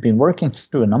 You've been working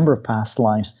through a number of past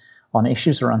lives on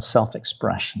issues around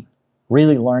self-expression,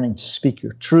 really learning to speak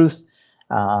your truth,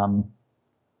 and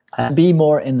be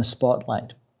more in the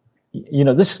spotlight. You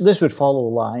know, this would follow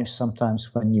lives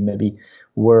sometimes when you maybe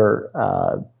were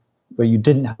where you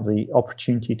didn't have the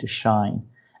opportunity to shine.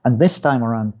 And this time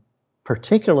around,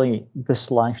 particularly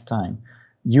this lifetime,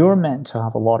 you're meant to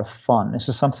have a lot of fun. This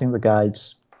is something the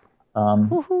guides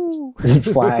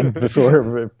flagged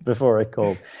before I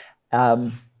called.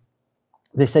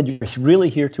 They said you're really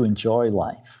here to enjoy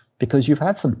life because you've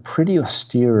had some pretty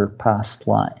austere past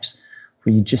lives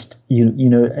where you just,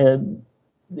 it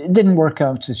didn't work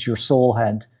out as your soul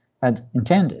had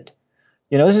intended.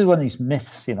 You know, this is one of these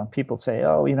myths, you know, people say,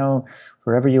 oh, you know,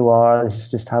 wherever you are, this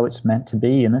is just how it's meant to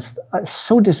be. And it's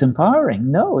so disempowering.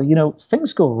 No, you know,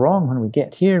 things go wrong when we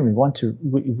get here.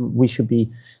 We should be,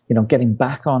 you know, getting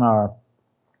back on our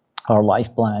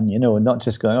life plan, you know, and not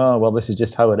just going, oh, well, this is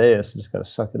just how it is. Just got to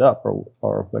suck it up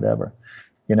or whatever,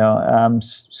 you know.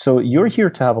 So you're here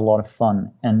to have a lot of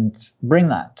fun and bring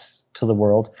that to the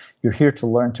world. You're here to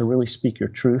learn to really speak your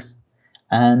truth,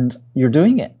 and you're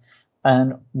doing it.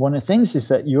 And one of the things is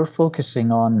that you're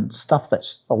focusing on stuff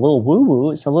that's a little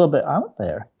woo-woo. It's a little bit out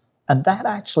there. And that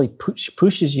actually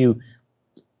pushes you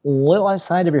a little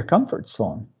outside of your comfort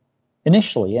zone,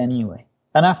 initially anyway.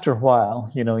 And after a while,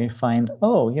 you know, you find,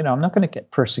 oh, you know, I'm not going to get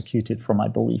persecuted for my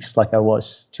beliefs like I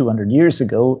was 200 years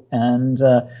ago. And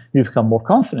you become more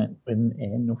confident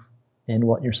in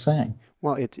what you're saying.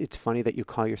 Well, it's funny that you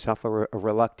call yourself a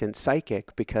reluctant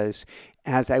psychic, because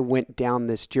as I went down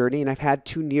this journey, and I've had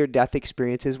 2 near-death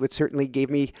experiences, which certainly gave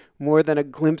me more than a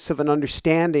glimpse of an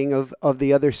understanding of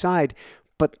the other side.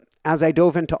 But as I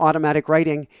dove into automatic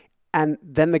writing, and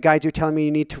then the guides are telling me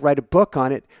you need to write a book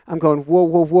on it, I'm going, whoa,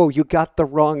 whoa, whoa, you got the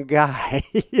wrong guy.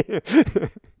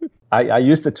 I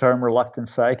use the term reluctant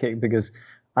psychic because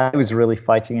I was really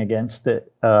fighting against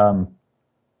it.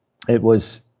 It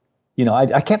was... You know,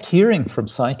 I kept hearing from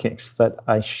psychics that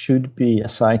I should be a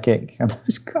psychic, and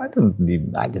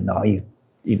I didn't know how you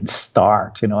even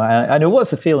start. You know, and it was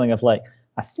the feeling of like,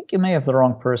 I think you may have the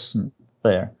wrong person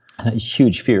there. A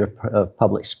huge fear of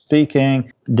public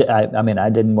speaking. I mean, I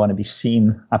didn't want to be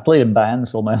seen. I played in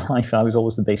bands all my life, and I was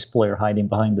always the bass player hiding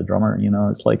behind the drummer. You know,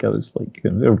 it's like I was like,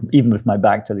 even with my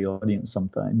back to the audience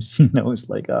sometimes. You know, it's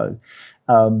like,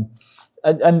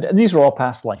 and these were all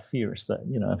past life fears that,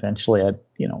 you know, eventually I,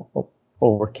 you know,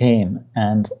 overcame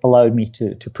and allowed me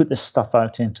to put this stuff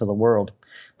out into the world.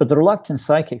 But the reluctant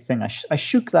psychic thing, I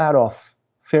shook that off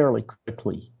fairly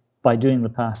quickly by doing the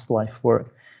past life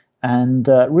work and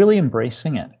really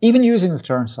embracing it. Even using the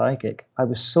term psychic, I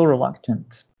was so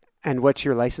reluctant. And what's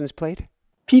your license plate?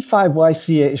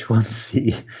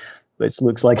 P5YCH1C, which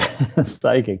looks like a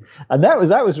psychic. And that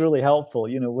was really helpful,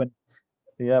 you know, when.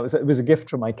 Yeah, it was a gift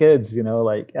from my kids, you know,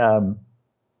 like,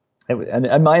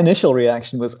 and my initial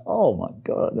reaction was, oh my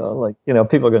God, no, like, you know,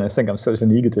 people are going to think I'm such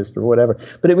an egotist or whatever.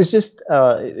 But it was just,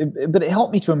 but it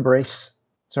helped me to embrace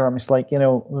terms like, you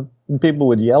know, when people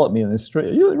would yell at me in the street,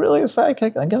 are you really a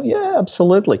psychic? I go, yeah,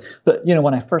 absolutely. But, you know,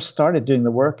 when I first started doing the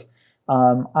work,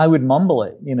 I would mumble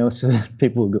it, you know, so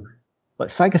people would go, what,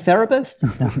 psychotherapist?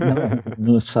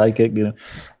 No, psychic, you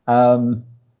know.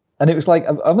 And it was like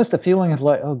almost a feeling of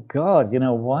like, oh God, you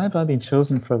know, why have I been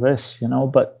chosen for this? You know,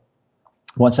 but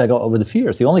once I got over the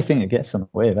fears, the only thing that gets in the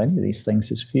way of any of these things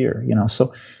is fear. You know,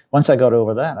 so once I got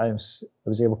over that, I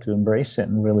was able to embrace it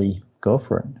and really go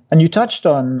for it. And you touched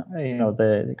on, you know,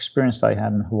 the experience I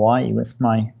had in Hawaii with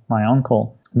my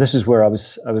uncle. This is where I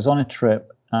was on a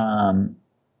trip, and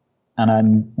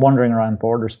I'm wandering around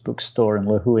Borders bookstore in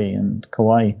Lihue and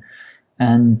Kauai,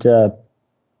 and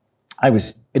I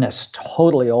was in a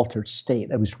totally altered state.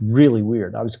 It was really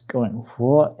weird. I was going,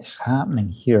 what is happening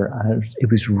here? And it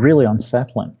was really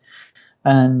unsettling.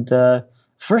 And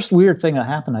first weird thing that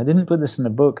happened, I didn't put this in the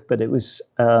book, but it was,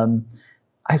 I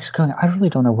was going, I really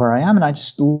don't know where I am. And I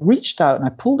just reached out and I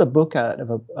pulled a book out of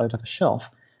a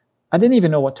shelf. I didn't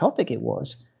even know what topic it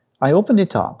was. I opened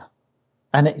it up,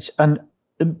 and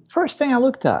the first thing I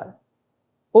looked at,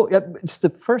 it's the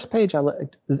first page I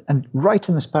looked, and right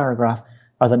in this paragraph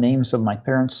are the names of my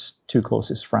parents' 2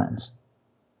 closest friends.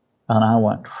 And I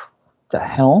went, the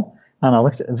hell? And I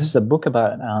looked at this is a book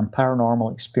about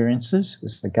paranormal experiences. It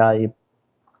was a guy,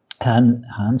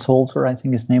 Hans Holzer, I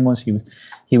think his name was.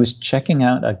 He was checking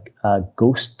out a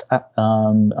ghost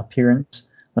appearance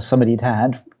that somebody had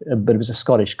had, but it was a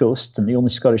Scottish ghost, and the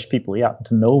only Scottish people he happened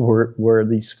to know were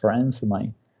these friends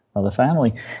of the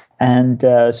family. And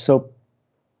so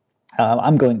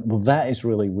I'm going, well, that is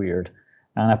really weird.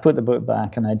 And I put the book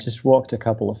back, and I just walked a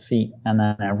couple of feet, and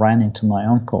then I ran into my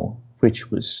uncle,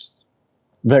 which was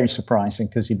very surprising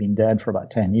because he'd been dead for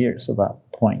about 10 years at that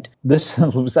point. This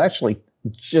was actually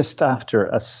just after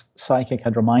a psychic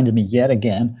had reminded me yet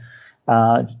again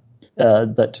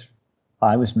that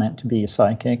I was meant to be a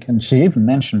psychic, and she even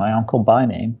mentioned my uncle by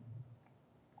name.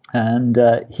 And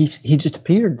he just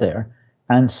appeared there,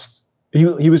 and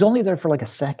he was only there for like a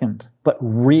second, but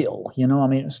real, you know. I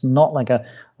mean, it's not like a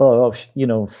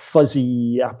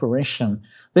fuzzy apparition.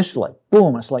 This is like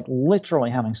boom. It's like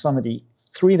literally having somebody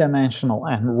three-dimensional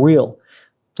and real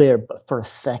there, but for a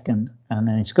second, and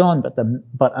then he's gone.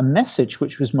 But a message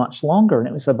which was much longer, and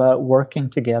it was about working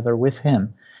together with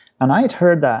him. And I had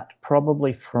heard that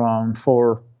probably from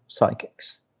 4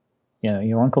 psychics. You know,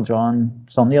 your Uncle John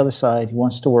is on the other side. He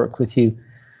wants to work with you.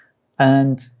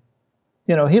 And,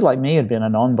 you know, he, like me, had been a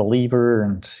non-believer,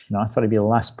 and, you know, I thought he'd be the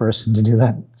last person to do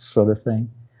that sort of thing.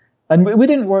 And we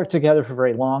didn't work together for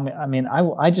very long. I mean, it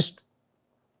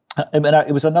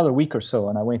was another week or so,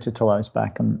 and I waited till I was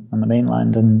back on the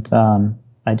mainland, and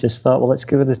I just thought, well, let's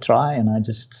give it a try. And I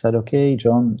just said, okay,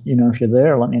 John, you know, if you're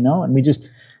there, let me know. And we just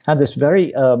had this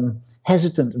very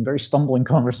hesitant and very stumbling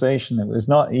conversation. It's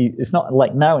not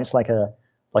like now it's like a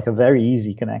very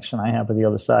easy connection I have with the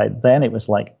other side. Then it was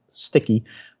like sticky.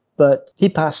 But he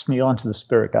passed me on to the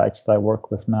spirit guides that I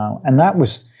work with now. And that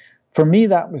was, for me,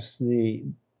 that was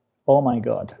oh my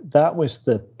God, that was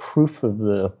the proof of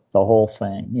the whole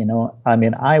thing. You know, I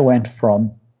mean, I went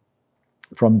from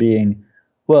being,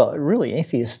 well, really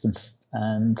atheist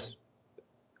and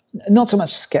not so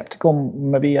much skeptical,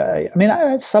 maybe. I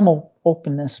had some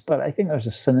openness, but I think there's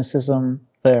a cynicism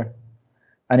there,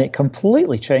 and it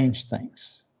completely changed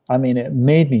things. I mean, it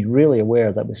made me really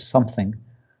aware that was something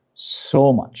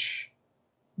so much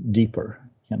deeper,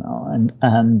 you know,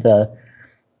 and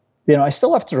you know, I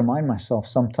still have to remind myself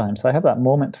sometimes. I have that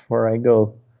moment where I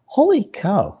go, holy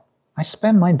cow, I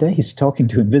spend my days talking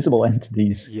to invisible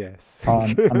entities. Yes. On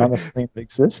another plane of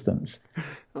existence.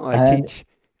 Well, I teach.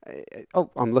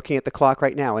 I'm looking at the clock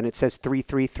right now, and it says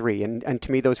 333. And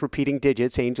to me, those repeating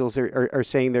digits, angels are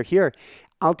saying they're here.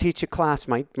 I'll teach a class,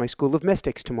 my School of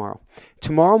Mystics tomorrow.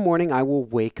 Tomorrow morning, I will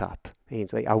wake up,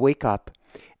 Ainslie. I'll wake up,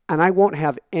 and I won't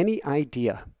have any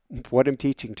idea what I'm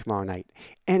teaching tomorrow night.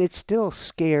 And it still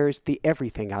scares the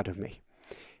everything out of me.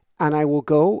 And I will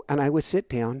go, and I will sit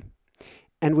down,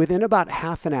 and within about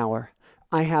half an hour,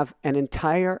 I have an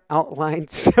entire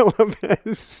outlined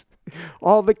syllabus,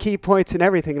 all the key points and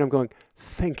everything. And I'm going,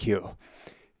 thank you.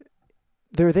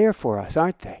 They're there for us,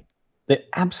 aren't they?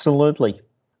 Absolutely.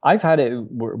 I've had it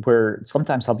where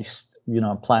sometimes I'll be, you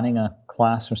know, planning a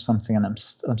class or something, and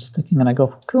I'm sticking, and I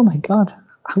go, oh my God,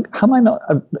 how am I not?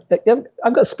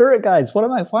 I've got spirit guides. Why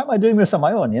am I doing this on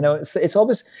my own? You know, it's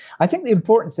always. I think the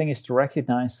important thing is to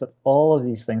recognize that all of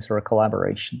these things are a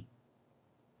collaboration.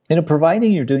 You know,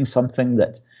 providing you're doing something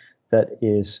that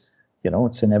is, you know,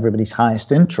 it's in everybody's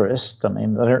highest interest. I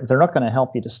mean, they're not going to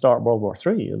help you to start World War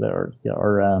III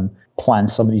or plan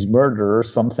somebody's murder or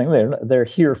something. They're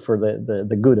here for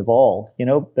the good of all, you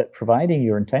know. But providing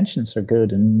your intentions are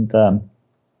good, and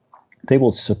they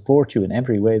will support you in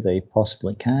every way they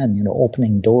possibly can. You know,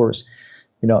 opening doors.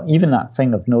 You know, even that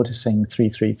thing of noticing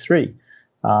 333.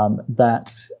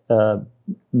 That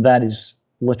is.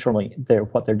 Literally,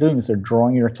 what they're doing is they're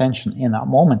drawing your attention in that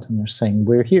moment, and they're saying,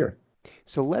 we're here.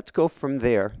 So let's go from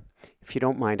there, if you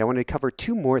don't mind. I want to cover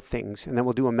 2 more things, and then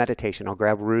we'll do a meditation. I'll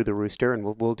grab Roo the rooster, and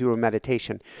we'll do a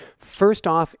meditation. First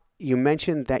off, you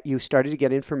mentioned that you started to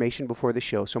get information before the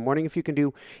show. So I'm wondering if you can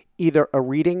do either a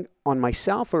reading on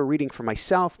myself or a reading for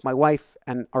myself, my wife,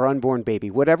 and our unborn baby,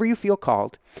 whatever you feel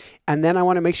called. And then I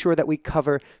want to make sure that we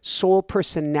cover soul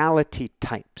personality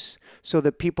types so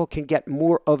that people can get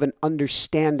more of an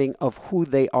understanding of who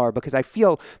they are. Because I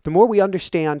feel the more we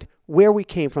understand where we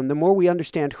came from, the more we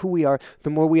understand who we are, the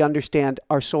more we understand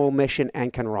our soul mission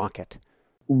and can rock it.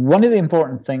 One of the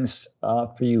important things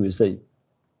for you is that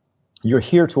you're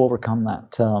here to overcome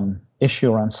that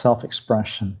issue around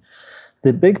self-expression.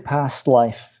 The big past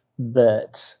life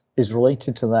that is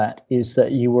related to that is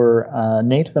that you were a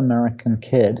Native American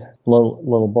kid,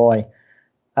 little boy.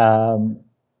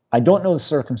 I don't know the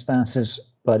circumstances,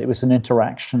 but it was an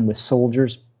interaction with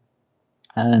soldiers,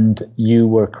 and you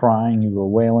were crying, you were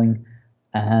wailing,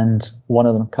 and one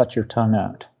of them cut your tongue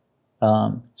out.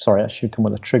 Sorry, I should come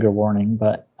with a trigger warning,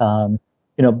 but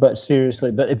but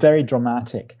seriously, but very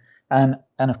dramatic, and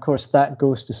of course that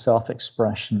goes to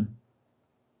self-expression,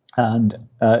 and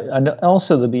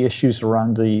also there'll be issues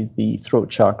around the throat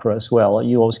chakra as well.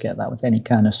 You always get that with any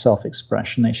kind of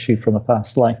self-expression issue from a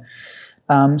past life.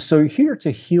 So you're here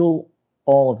to heal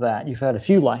all of that. You've had a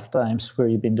few lifetimes where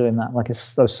you've been doing that, like I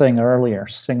was saying earlier,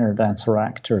 singer, dancer,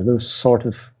 actor, those sort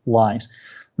of lives.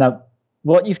 Now,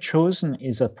 what you've chosen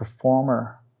is a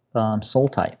performer soul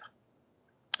type.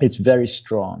 It's very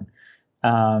strong.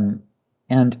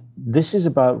 And this is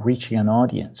about reaching an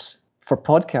audience. For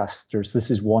podcasters,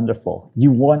 this is wonderful. You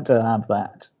want to have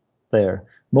that there.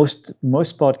 Most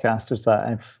podcasters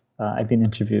that I've been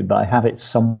interviewed by have it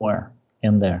somewhere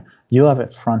in there. You have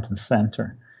it front and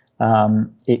center.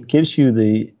 It gives you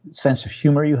the sense of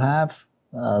humor you have,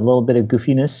 a little bit of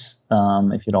goofiness,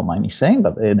 if you don't mind me saying,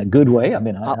 but in a good way. I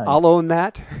mean, I'll own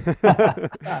that.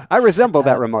 I resemble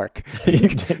that remark.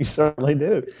 You certainly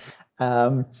do.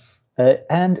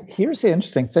 And here's the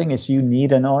interesting thing is you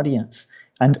need an audience.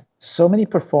 And so many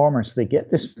performers, they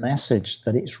get this message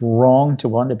that it's wrong to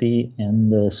want to be in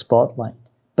the spotlight.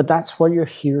 But that's what you're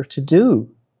here to do.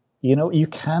 You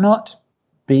cannot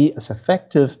be as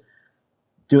effective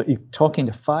talking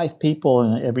to 5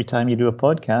 people every time you do a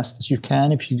podcast as you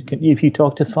can if you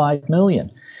talk to 5 million.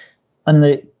 And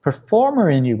the performer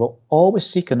in you will always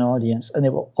seek an audience, and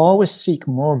it will always seek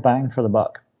more bang for the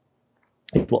buck.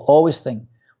 It will always think,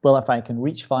 well, if I can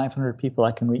reach 500 people,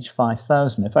 I can reach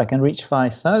 5,000. If I can reach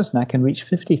 5,000, I can reach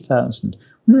 50,000.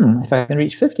 If I can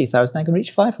reach 50,000, I can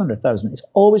reach 500,000. It's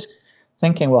always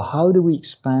thinking, well, how do we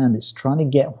expand? It's trying to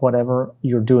get whatever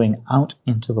you're doing out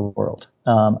into the world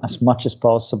as much as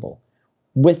possible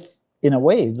with, in a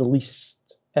way, the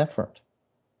least effort.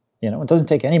 It doesn't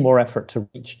take any more effort to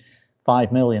reach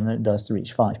 5 million than it does to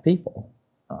reach 5 people,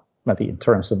 maybe in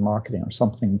terms of marketing or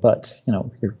something, but,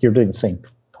 you're doing the same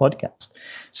podcast.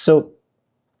 So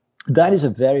that is a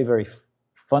very, very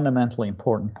fundamentally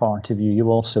important part of you. You've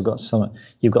also got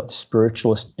you've got the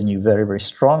spiritualist in you very, very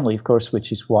strongly, of course,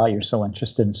 which is why you're so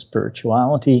interested in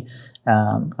spirituality,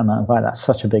 and why that's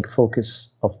such a big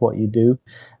focus of what you do.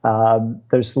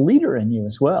 There's the leader in you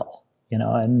as well,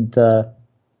 and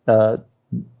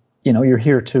you're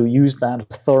here to use that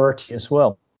authority as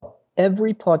well.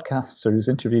 Every podcaster who's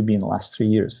interviewed me in the last 3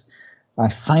 years, I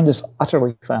find this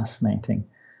utterly fascinating.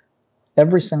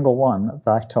 Every single one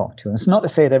that I've talked to, and it's not to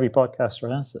say that every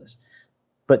podcaster has this,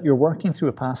 but you're working through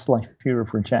a past life fear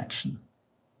of rejection.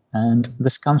 And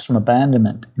this comes from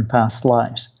abandonment in past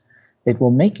lives. It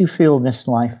will make you feel in this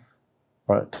life,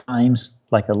 or at times,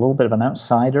 like a little bit of an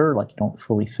outsider, like you don't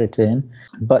fully fit in.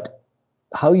 But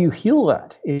how you heal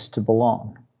that is to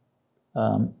belong.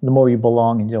 The more you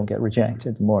belong and you don't get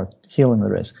rejected, the more healing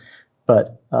there is.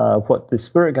 But what the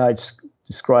spirit guides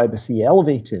describe as the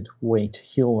elevated way to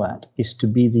heal that is to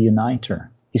be the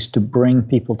uniter, is to bring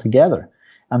people together.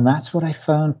 And that's what I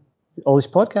found all these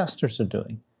podcasters are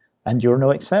doing. And you're no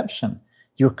exception.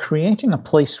 You're creating a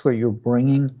place where you're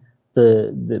bringing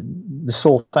the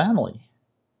soul family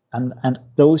and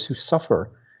those who suffer,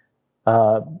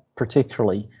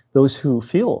 particularly those who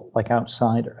feel like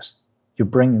outsiders. You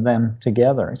bring them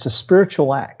together. It's a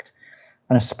spiritual act.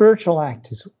 And a spiritual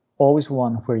act is always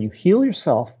one where you heal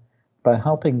yourself by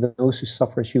helping those who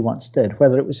suffer as you once did,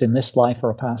 whether it was in this life or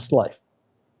a past life.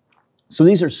 So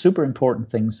these are super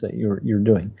important things that you're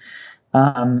doing.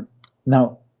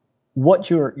 Now, what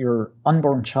your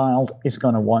unborn child is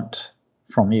going to want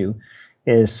from you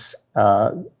is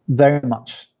very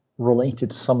much related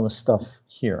to some of the stuff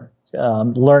here.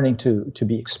 Learning to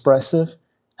be expressive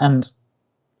and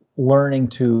learning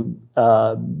to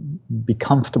be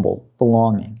comfortable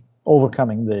belonging,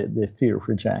 overcoming the fear of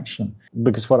rejection.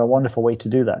 Because what a wonderful way to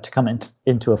do that, to come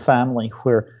into a family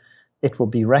where it will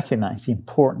be recognized, the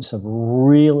importance of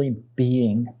really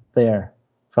being there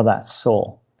for that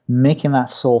soul, making that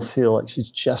soul feel like she's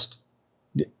just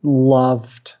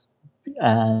loved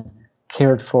and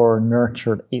cared for,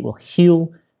 nurtured. It will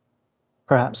heal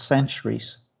perhaps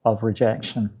centuries of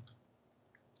rejection.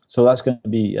 So that's going to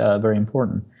be very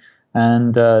important.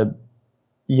 And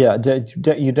you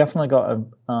definitely got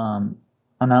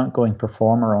an outgoing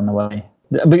performer on the way.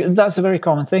 That's a very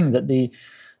common thing, that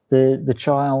the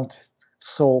child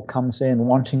soul comes in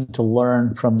wanting to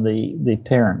learn from the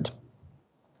parent.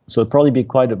 So it'd probably be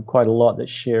quite a lot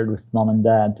that's shared with mom and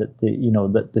dad,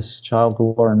 that this child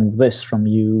will learn this from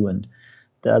you and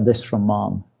this from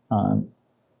mom.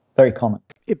 Very common.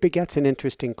 It begets an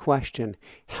interesting question.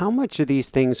 How much of these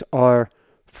things are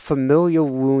familial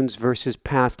wounds versus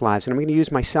past lives. And I'm going to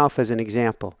use myself as an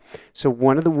example. So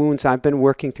one of the wounds I've been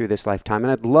working through this lifetime,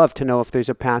 and I'd love to know if there's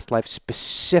a past life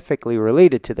specifically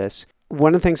related to this.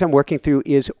 One of the things I'm working through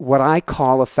is what I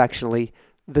call affectionately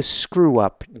the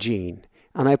screw-up gene.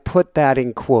 And I put that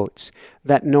in quotes,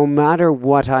 that no matter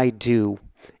what I do,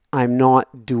 I'm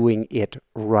not doing it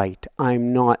right.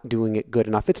 I'm not doing it good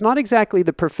enough. It's not exactly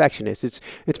the perfectionist.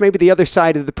 It's maybe the other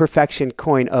side of the perfection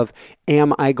coin of,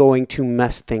 am I going to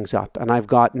mess things up? And I've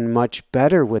gotten much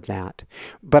better with that.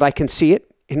 But I can see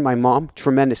it in my mom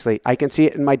tremendously. I can see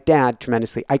it in my dad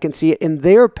tremendously. I can see it in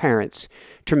their parents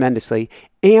tremendously.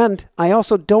 And I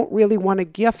also don't really want to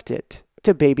gift it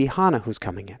to baby Hannah who's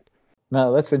coming in.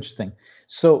 No, that's interesting.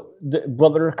 So,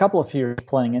 well, there are a couple of fears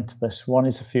playing into this. One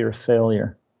is a fear of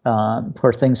failure.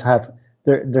 Where things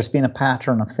there's been a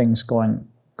pattern of things going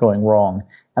wrong,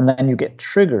 and then you get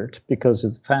triggered because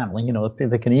of the family. You know,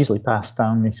 they can easily pass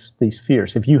down these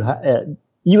fears. If you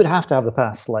you would have to have the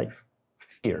past life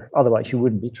fear, otherwise you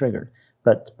wouldn't be triggered.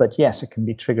 But yes, it can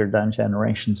be triggered down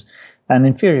generations. And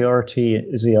inferiority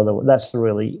is the other one. That's the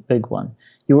really big one.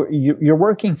 You're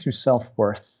working through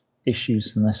self-worth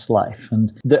issues in this life,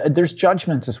 and there's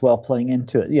judgment as well playing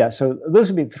into it. Yeah, so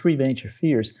those would be the three major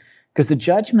fears. Because the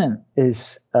judgment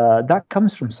is, that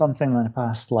comes from something in a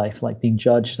past life, like being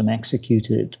judged and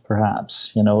executed,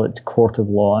 perhaps, you know, at court of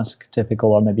law, it's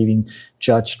typical, or maybe being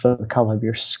judged for the color of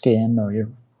your skin or your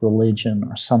religion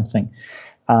or something.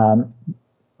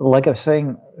 Like I was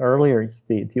saying earlier,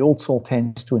 the old soul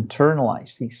tends to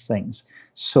internalize these things.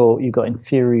 So you've got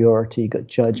inferiority, you've got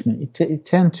judgment. You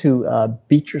tend to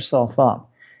beat yourself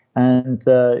up. And,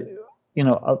 you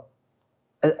know,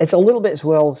 it's a little bit as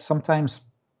well, sometimes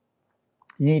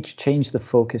you need to change the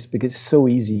focus, because it's so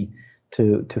easy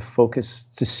to focus,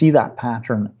 to see that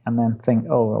pattern and then think,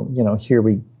 oh, well, you know, here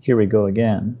we go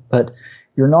again. But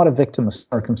you're not a victim of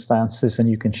circumstances, and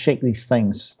you can shake these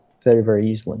things very, very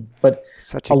easily. But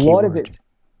such a lot of it,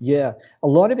 a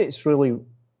lot of it's really,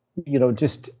 you know,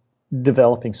 just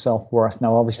developing self-worth.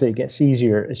 Now, obviously, it gets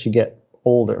easier as you get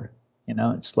older. You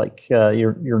know, it's like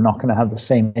you're not going to have the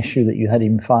same issue that you had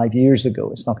even 5 years ago.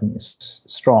 It's not going to be as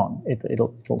strong.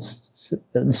 It'll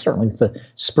certainly with the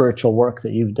spiritual work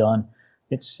that you've done,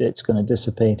 it's going to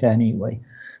dissipate anyway.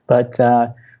 But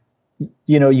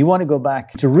you know, you want to go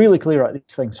back to really clear out these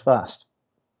things fast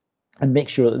and make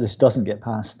sure that this doesn't get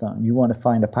passed down. You want to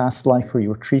find a past life where you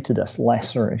were treated as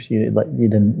lesser if you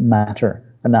didn't matter,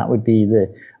 and that would be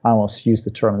I almost use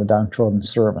the term the downtrodden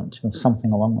servant, you know,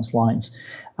 something along those lines.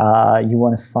 You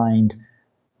want to find,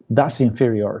 that's the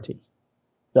inferiority.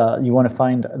 You want to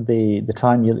find the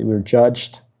time you were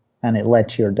judged and it led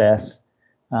to your death.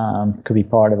 Could be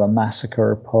part of a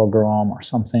massacre, pogrom, or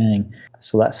something.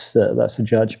 So that's a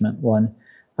judgment one.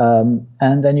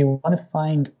 And then you want to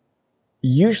find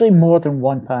usually more than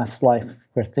one past life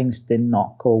where things did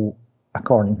not go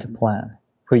according to plan,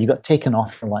 where you got taken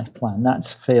off your life plan.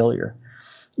 That's failure.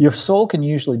 Your soul can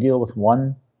usually deal with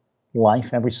one life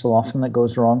every so often that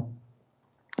goes wrong,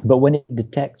 but when it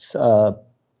detects a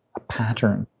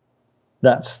pattern,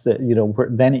 that's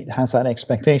then it has that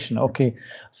expectation. Okay,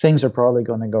 things are probably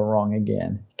going to go wrong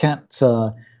again.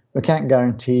 We can't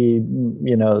guarantee.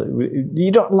 You know,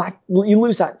 you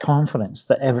lose that confidence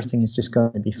that everything is just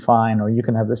going to be fine, or you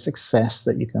can have the success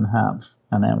that you can have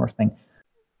and everything.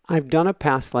 I've done a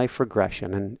past life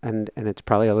regression, and it's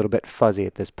probably a little bit fuzzy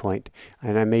at this point,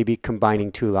 and I may be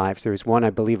combining two lives. There's one, I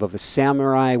believe, of a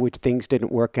samurai, which things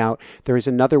didn't work out. There is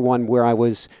another one where I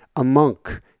was a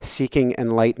monk seeking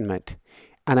enlightenment,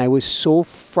 and I was so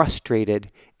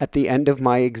frustrated at the end of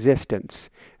my existence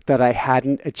that I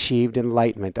hadn't achieved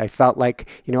enlightenment. I felt like,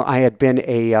 you know, I had been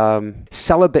a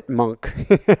celibate monk.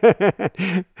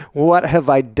 What have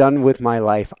I done with my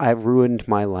life? I've ruined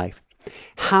my life.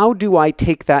 How do I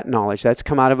take that knowledge that's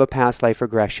come out of a past life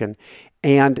regression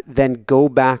and then go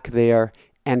back there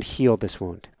and heal this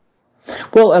wound?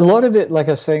 Well, a lot of it, like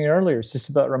I was saying earlier, is just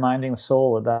about reminding the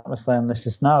soul that was then, this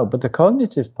is now. But the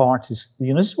cognitive part is,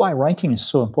 you know, this is why writing is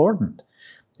so important,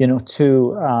 you know,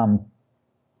 to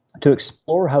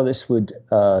explore how this would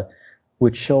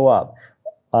show up.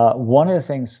 One of the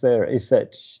things there is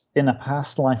that in a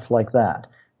past life like that,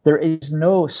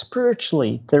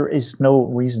 spiritually, there is no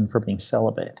reason for being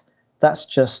celibate. That's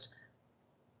just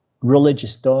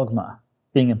religious dogma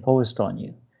being imposed on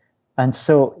you. And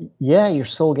so, yeah, your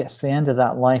soul gets to the end of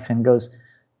that life and goes,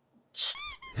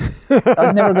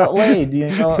 I've never got laid, you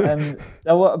know, and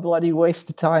what a bloody waste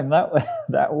of time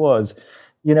that was.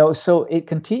 You know, so it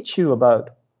can teach you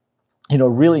about, you know,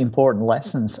 really important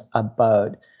lessons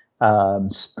about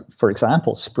For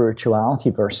example, spirituality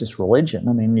versus religion.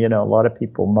 I mean, a lot of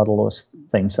people muddle those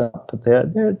things up, but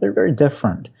they're very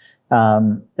different.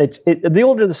 The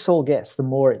older the soul gets, the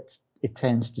more it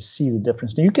tends to see the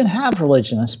difference. Now, you can have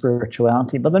religion and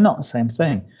spirituality, but they're not the same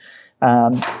thing.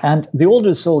 And the older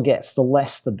the soul gets, the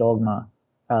less the dogma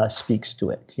speaks to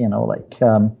it.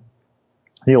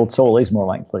 The old soul is more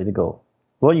likely to go,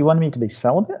 well, you want me to be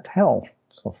celibate? Hell,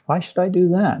 so why should I do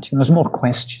that? There's more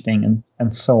questioning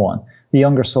and so on. The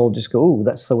younger soul just go, oh,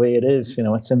 that's the way it is.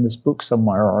 It's in this book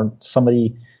somewhere, or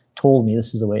somebody told me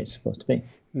this is the way it's supposed to be.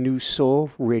 New soul,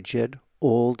 rigid.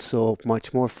 Old soul,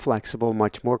 much more flexible,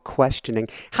 much more questioning.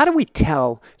 How do we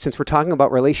tell, since we're talking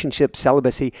about relationship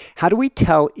celibacy, how do we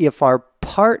tell if our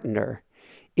partner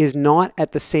is not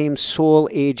at the same soul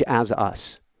age as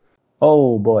us?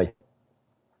 Oh, boy.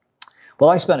 Well,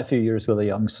 I spent a few years with a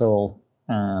young soul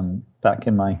back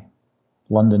in my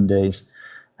London days.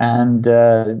 And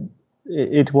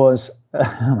it was,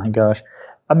 oh my gosh.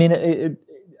 I mean,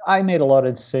 I made a lot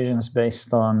of decisions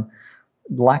based on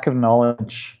lack of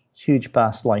knowledge, huge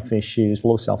past life issues,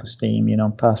 low self-esteem,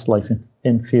 past life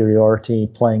inferiority,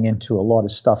 playing into a lot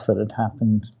of stuff that had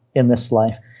happened in this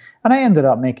life. And I ended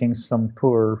up making some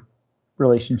poor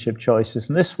relationship choices.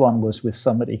 And this one was with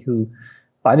somebody who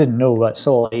I didn't know about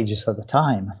soul ages at the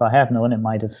time. If I had known, it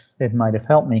might have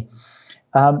helped me.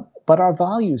 But our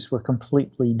values were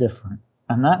completely different.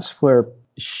 And that's where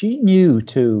she knew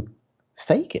to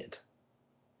fake it,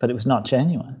 but it was not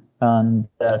genuine. And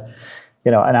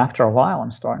and after a while,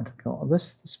 I'm starting to go, oh,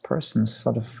 this person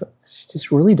she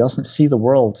just really doesn't see the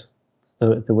world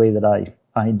the way that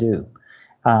I do.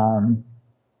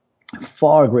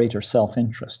 Far greater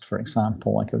self-interest, for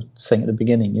example, like I was saying at the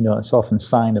beginning, it's often a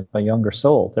sign of a younger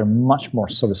soul. They're much more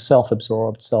sort of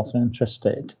self-absorbed,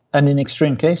 self-interested. And in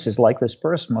extreme cases, like this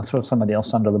person, will throw somebody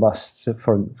else under the bus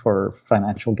for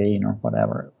financial gain or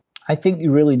whatever. I think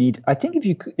you really need,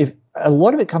 if a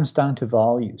lot of it comes down to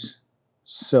values.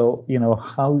 So,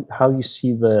 how you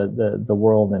see the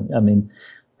world. And I mean,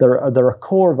 there are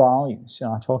core values.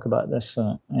 I talk about this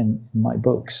in my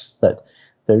books, that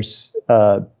there's,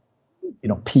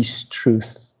 peace,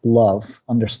 truth, love,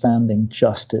 understanding,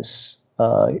 justice,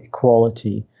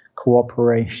 equality,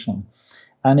 cooperation.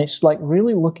 And it's like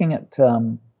really looking at,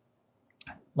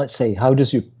 let's say, how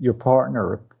does your partner,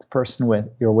 or the person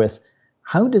you're with,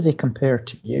 how do they compare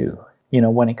to you?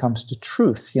 When it comes to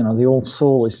truth, the old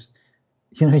soul is,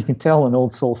 you can tell an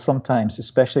old soul sometimes,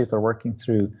 especially if they're working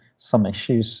through some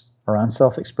issues around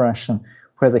self-expression,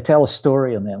 where they tell a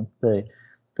story and then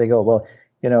they go, well,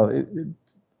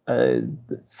 it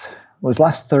was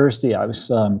last Thursday. I was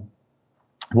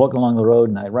walking along the road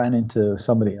and I ran into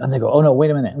somebody, and they go, oh no,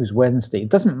 wait a minute, it was Wednesday. It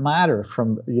doesn't matter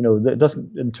it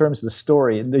doesn't, in terms of the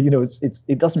story,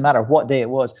 it doesn't matter what day it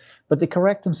was, but they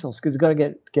correct themselves because they've got to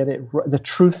get it right. The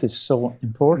truth is so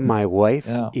important. My wife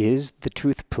is the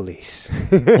truth police.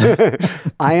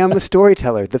 I am the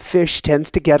storyteller. The fish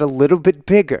tends to get a little bit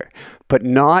bigger, but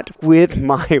not with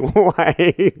my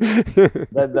wife.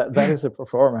 that is a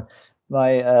performer.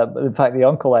 In fact, the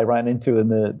uncle I ran into in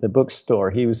the bookstore,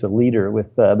 he was a leader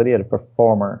but he had a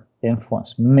performer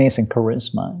influence, amazing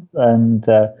charisma. And,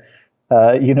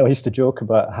 he used to joke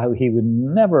about how he would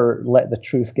never let the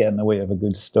truth get in the way of a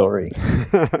good story.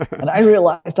 And I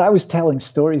realized I was telling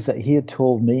stories that he had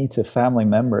told me to family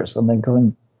members, and then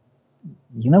going,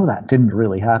 that didn't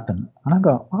really happen. And I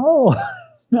go, oh,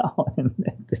 no, I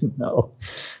didn't know.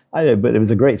 But it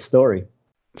was a great story.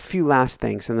 Few last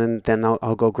things, and then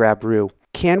I'll go grab Rue.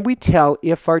 Can we tell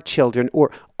if our children,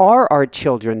 or are our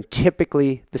children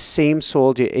typically the same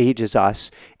soul age as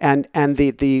us? And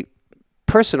the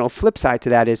personal flip side to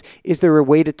that is there a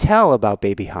way to tell about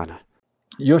baby Hannah?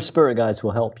 Your spirit guides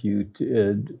will help you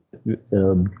to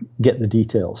get the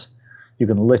details. You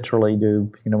can literally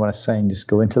do, what I was saying, just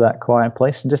go into that quiet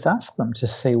place and just ask them,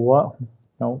 just say, what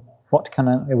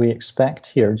can we expect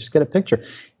here? Just get a picture.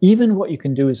 Even what you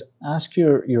can do is ask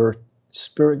your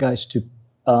spirit guides to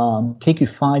take you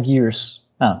 5 years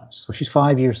out. So she's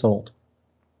 5 years old.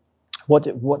 What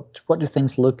do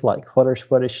things look like? What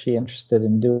is she interested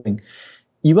in doing?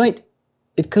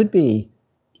 It could be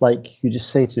like you just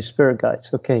say to spirit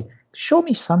guides, okay, show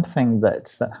me something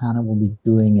that Hannah will be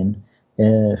doing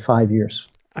in 5 years.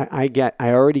 I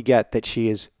already get that she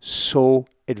is so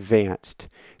advanced,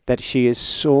 that she is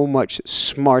so much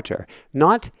smarter,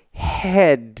 not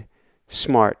head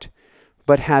smart,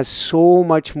 but has so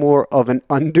much more of an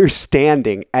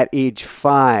understanding at age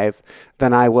 5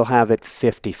 than I will have at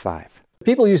 55.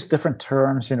 People use different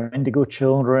terms, indigo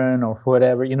children or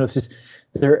whatever. This is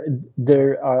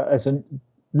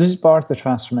part of the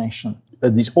transformation.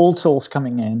 These old souls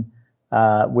coming in,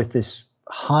 with this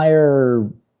higher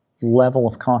level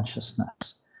of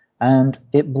consciousness. And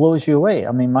it blows you away.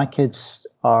 I mean, my kids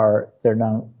they're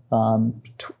now,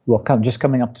 just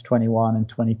coming up to 21 and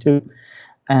 22.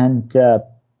 And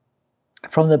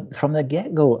from the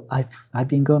get-go, I've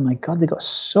been going, my God, they got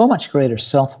so much greater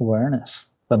self-awareness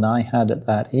than I had at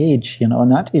that age, and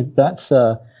that's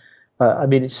I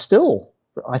mean, it's still,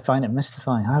 I find it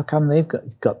mystifying. How come they've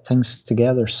got things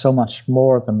together so much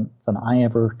more than I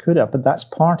ever could have? But that's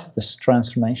part of this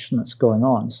transformation that's going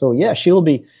on. So yeah, she'll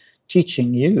be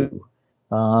teaching you,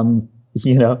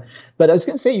 But I was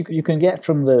going to say, you can get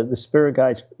from the spirit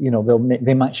guides,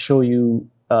 they might show you.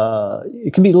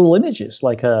 It can be little images,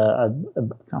 like I'm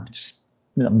just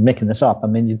making this up. I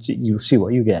mean, you'll see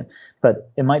what you get,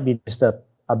 but it might be just a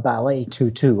ballet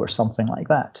tutu or something like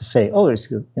that to say, oh,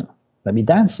 there's maybe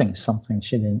dancing is something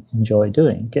she'd enjoy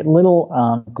doing. Get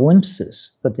little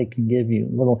glimpses that they can give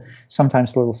you,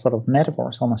 sometimes little sort of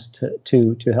metaphors almost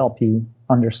to help you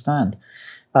understand.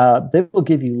 They will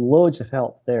give you loads of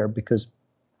help there because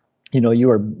you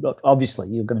are obviously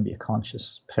you're going to be a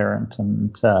conscious parent,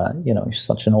 and you're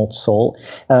such an old soul.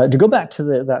 To go back to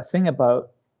that thing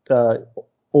about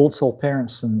old soul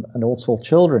parents and old soul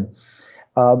children,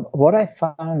 what I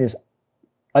found is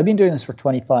I've been doing this for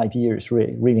 25 years,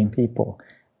 reading people,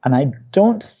 and I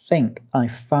don't think I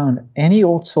found any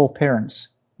old soul parents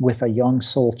with a young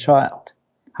soul child.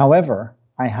 However,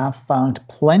 I have found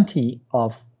plenty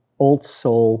of old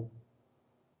soul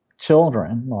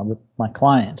children, or my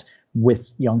clients,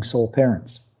 with young soul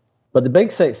parents. But the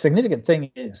big significant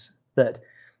thing is that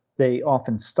they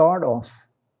often start off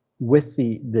with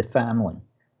the family.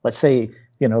 Let's say,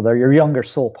 they're your younger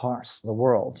soul parts of the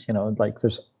world, like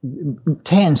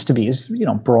tends to be,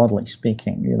 broadly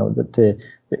speaking, that the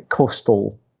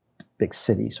coastal big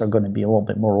cities are going to be a little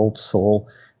bit more old soul.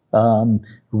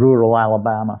 Rural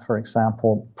Alabama, for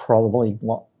example, probably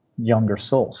younger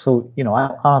soul. So,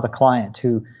 I have a client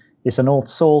who is an old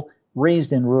soul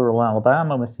raised in rural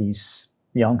Alabama with these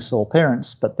young soul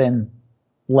parents, but then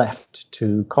left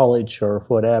to college or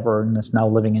whatever, and is now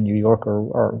living in New York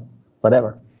or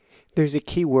whatever. There's a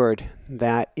key word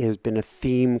that has been a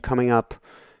theme coming up.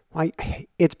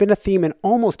 It's been a theme in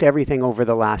almost everything over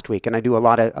the last week, and I do a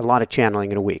lot of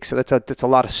channeling in a week, so that's a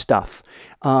lot of stuff.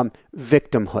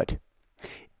 Victimhood,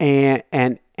 and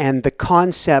the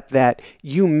concept that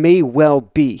you may well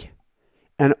be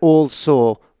an old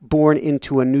soul born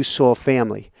into a new soul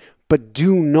family, but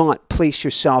do not place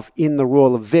yourself in the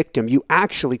role of victim. You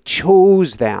actually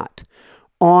chose that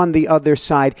on the other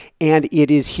side, and it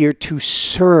is here to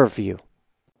serve you.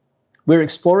 We're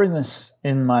exploring this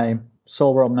in my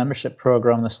Soul World membership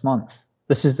program this month.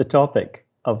 This is the topic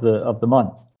of the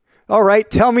month. All right,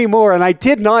 tell me more. And I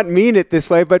did not mean it this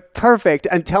way, but perfect.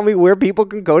 And tell me where people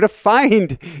can go to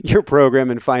find your program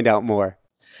and find out more.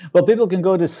 Well, people can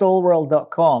go to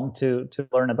soulworld.com to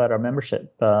learn about our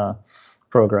membership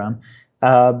program.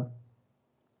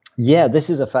 This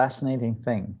is a fascinating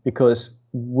thing because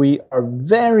we are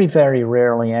very, very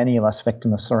rarely, any of us,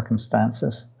 victim of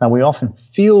circumstances. And we often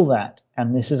feel that.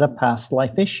 And this is a past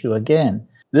life issue again.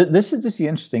 This is the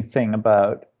interesting thing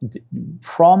about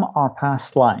from our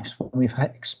past lives, when we've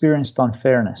experienced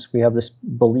unfairness, we have this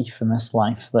belief in this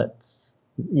life that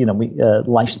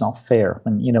life's not fair.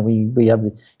 When we have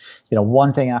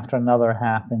one thing after another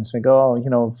happens, we go,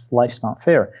 life's not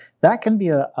fair. That can be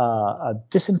a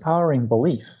disempowering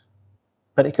belief,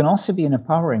 but it can also be an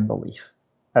empowering belief.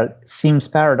 It seems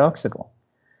paradoxical.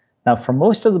 Now, for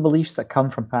most of the beliefs that come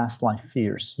from past life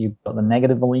fears, you've got the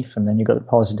negative belief and then you've got the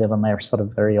positive, and they're sort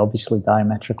of very obviously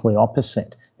diametrically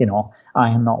opposite. I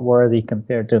am not worthy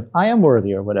compared to I am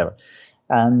worthy or whatever.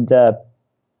 And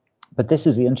but this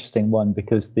is the interesting one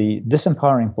because the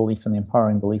disempowering belief and the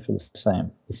empowering belief are the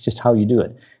same. It's just how you do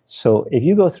it. So if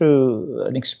you go through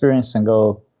an experience and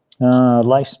go,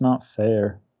 life's not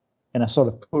fair, in a sort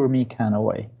of poor me kind of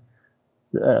way,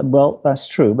 well, that's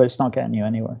true, but it's not getting you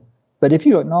anywhere. But if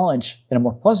you acknowledge in a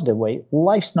more positive way,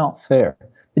 life's not fair.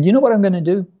 But you know what I'm going to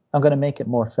do? I'm going to make it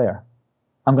more fair.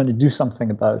 I'm going to do something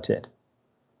about it.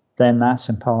 Then that's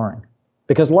empowering.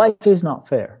 Because life is not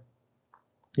fair.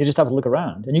 You just have to look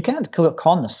around. And you can't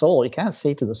con the soul. You can't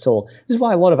say to the soul, this is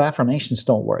why a lot of affirmations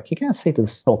don't work. You can't say to the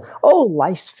soul, oh,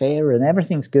 life's fair and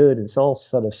everything's good. It's all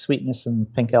sort of sweetness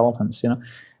and pink elephants,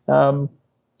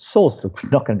 Soul's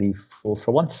not going to be fooled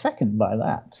for 1 second by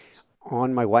that.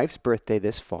 On my wife's birthday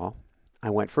this fall, I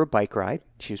went for a bike ride.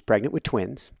 She was pregnant with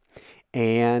twins.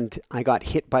 And I got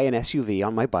hit by an SUV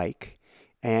on my bike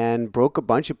and broke a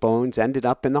bunch of bones, ended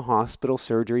up in the hospital,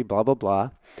 surgery, blah, blah, blah,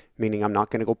 meaning I'm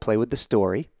not going to go play with the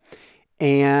story.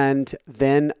 And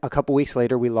then a couple weeks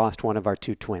later, we lost one of our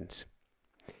two twins.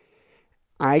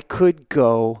 I could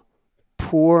go,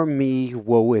 poor me,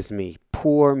 woe is me.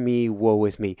 Poor me, woe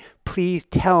is me. Please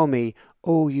tell me,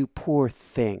 oh, you poor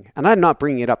thing. And I'm not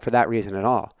bringing it up for that reason at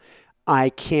all. I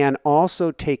can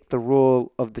also take the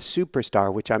role of the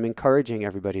superstar, which I'm encouraging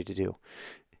everybody to do.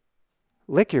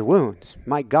 Lick your wounds.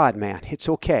 My God, man, it's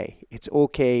okay. It's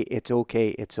okay. It's okay.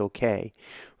 It's okay.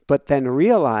 But then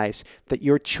realize that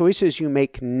your choices you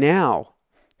make now,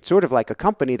 sort of like a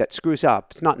company that screws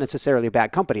up. It's not necessarily a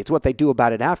bad company. It's what they do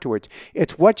about it afterwards.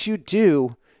 It's what you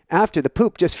do after the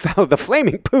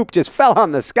flaming poop just fell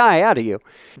on the sky out of you.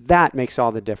 That makes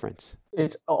all the difference.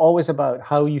 It's always about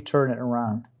how you turn it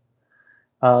around.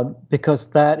 Because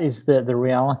that is the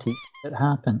reality that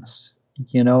happens.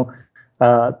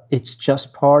 It's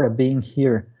just part of being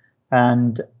here.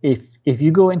 And if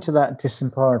you go into that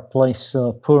disempowered place,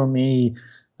 poor me,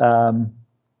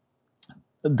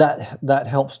 that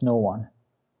helps no one.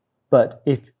 But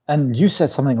and you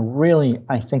said something really,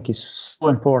 I think, is so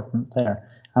important there,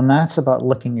 and that's about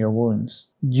licking your wounds.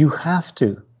 You have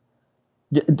to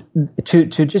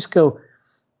just go,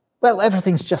 well,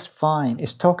 everything's just fine.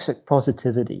 It's toxic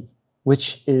positivity,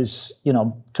 which is,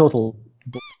 total.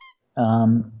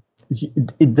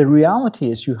 The reality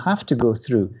is you have to go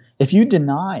through. If you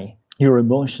deny your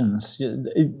emotions,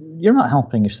 you're not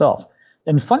helping yourself.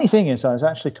 And the funny thing is, I was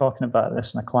actually talking about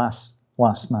this in a class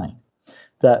last night,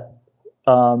 that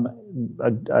I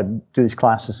do these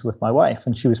classes with my wife,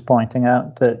 and she was pointing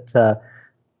out that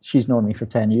she's known me for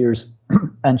 10 years,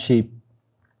 and she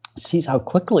sees how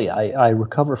quickly I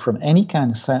recover from any kind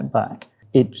of setback.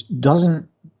 It doesn't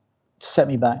set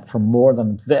me back for more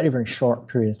than a very, very short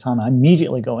period of time. I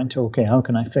immediately go into, okay, how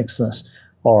can I fix this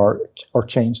or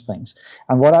change things?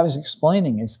 And what I was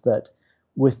explaining is that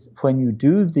when you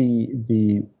do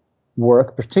the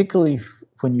work, particularly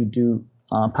when you do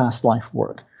past life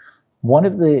work, one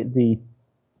of the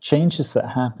changes that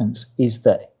happens is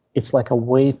that it's like a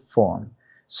waveform.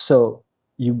 So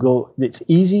it's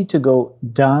easy to go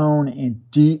down in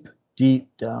deep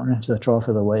down into the trough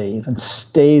of the wave and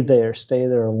stay there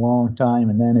a long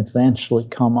time, and then eventually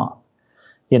come up.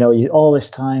 You all this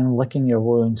time licking your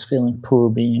wounds, feeling poor,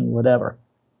 being whatever.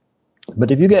 But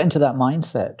if you get into that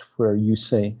mindset where you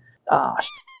say,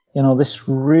 this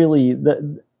really,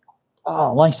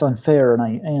 life's unfair,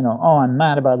 and I'm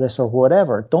mad about this or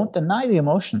whatever. Don't deny the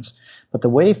emotions, but the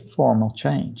waveform will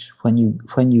change when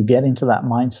you get into that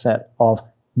mindset of,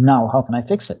 now how can I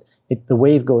fix it? The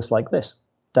wave goes like this,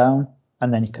 down,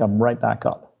 and then you come right back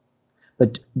up.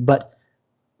 But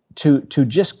to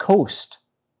just coast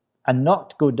and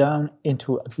not go down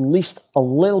into at least a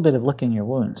little bit of licking your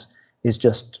wounds is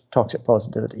just toxic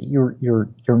positivity. You're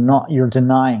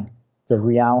denying the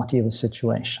reality of a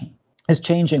situation. It's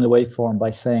changing the waveform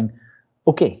by saying,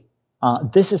 okay,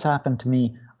 this has happened to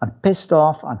me. I'm pissed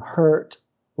off. I'm hurt.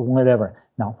 Whatever.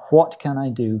 Now, what can I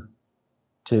do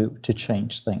to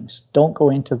change things? Don't go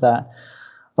into that.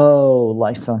 Oh,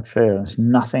 life's unfair. There's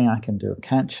nothing I can do.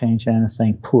 Can't change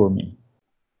anything. Poor me.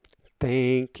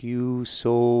 Thank you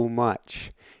so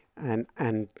much.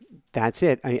 And that's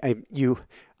it.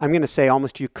 I'm going to say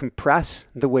almost you compress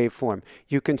the waveform.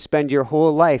 You can spend your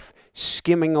whole life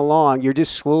skimming along. You're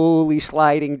just slowly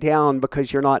sliding down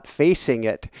because you're not facing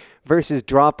it, versus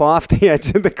drop off the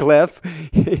edge of the cliff,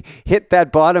 hit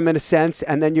that bottom in a sense,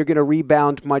 and then you're going to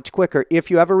rebound much quicker. If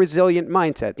you have a resilient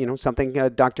mindset, something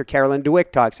Dr. Carolyn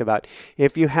Dweck talks about.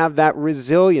 If you have that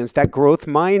resilience, that growth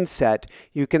mindset,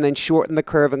 you can then shorten the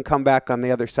curve and come back on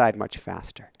the other side much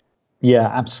faster. Yeah,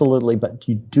 absolutely. But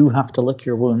you do have to lick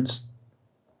your wounds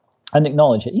and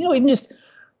acknowledge it. Even just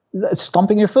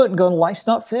stomping your foot and going, life's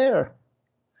not fair.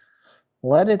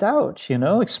 Let it out,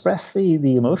 express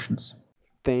the emotions.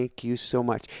 Thank you so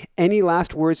much. Any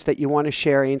last words that you want to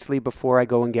share, Ainslie, before I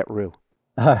go and get Rue?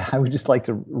 I would just like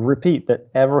to repeat that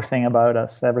everything about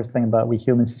us, everything about we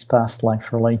humans is past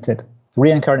life related.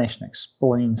 Reincarnation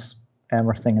explains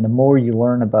everything. And the more you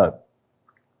learn about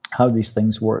how these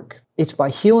things work, it's by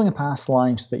healing past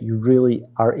lives that you really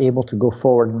are able to go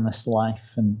forward in this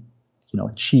life and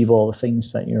achieve all the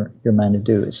things that you're meant to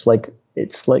do. It's like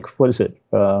what is it?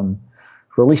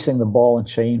 Releasing the ball and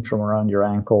chain from around your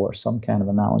ankle, or some kind of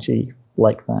analogy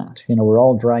like that. We're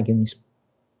all dragging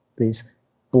these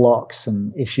blocks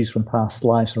and issues from past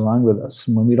lives around with us,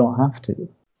 and when we don't have to.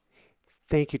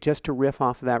 Thank you. Just to riff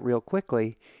off of that real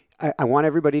quickly, I want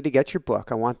everybody to get your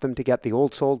book. I want them to get the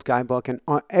Old Souls Guidebook and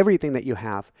everything that you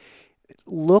have.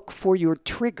 Look for your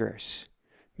triggers.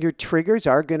 Your triggers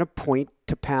are going to point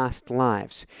to past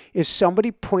lives. If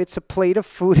somebody points a plate of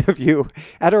food of you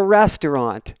at a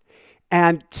restaurant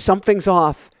and something's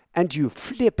off and you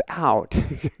flip out,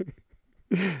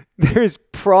 There's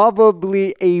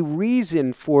probably a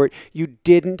reason for it. You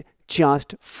didn't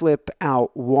just flip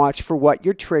out. Watch for what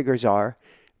your triggers are.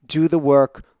 Do the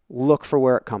work. Look for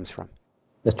where it comes from.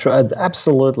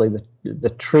 Absolutely. The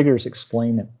triggers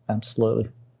explain it. Absolutely.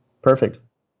 Perfect.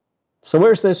 So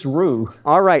where's this Rue?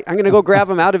 All right. I'm going to go grab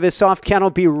him out of his soft kennel.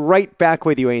 Be right back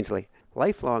with you, Ainslie.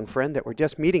 Lifelong friend that we're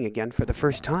just meeting again for the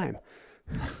first time.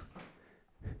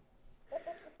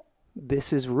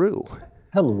 This is Rue.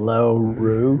 Hello,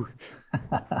 Rue.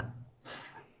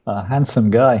 A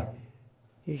handsome guy.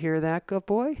 You hear that, good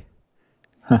boy?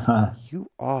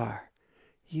 You are.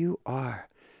 You are.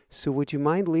 So would you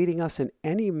mind leading us in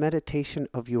any meditation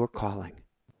of your calling?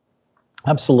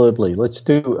 Absolutely. Let's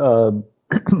do,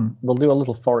 we'll do a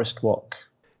little forest walk.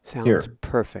 Sounds here.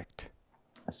 Perfect.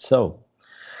 So,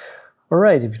 all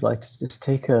right, if you'd like to just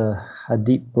take a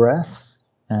deep breath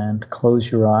and close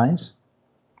your eyes.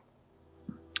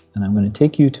 And I'm going to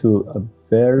take you to a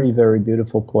very, very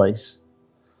beautiful place.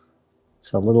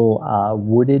 It's a little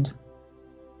wooded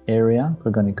area.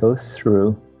 We're going to go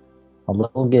through a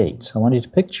little gate. So I want you to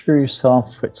picture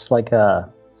yourself, it's like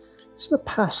a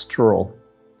pastoral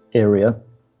area.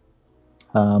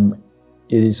 It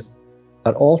is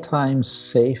at all times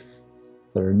safe.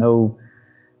 There are no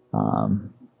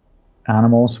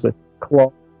animals with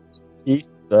claws, teeth,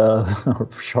 or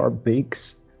sharp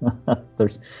beaks.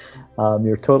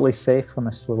 You're totally safe on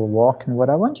this little walk. And what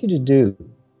I want you to do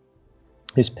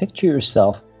is picture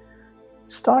yourself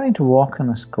starting to walk on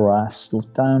this grass.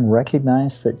 Look down,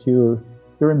 recognize that you're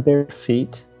in bare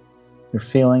feet. You're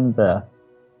feeling the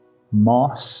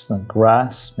moss, the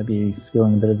grass, maybe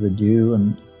feeling a bit of the dew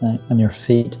on your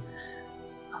feet.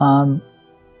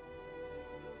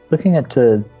 Looking at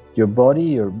your body,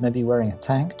 you're maybe wearing a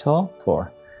tank top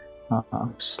or a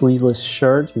sleeveless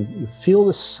shirt. You feel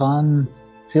the sun,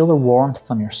 feel the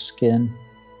warmth on your skin.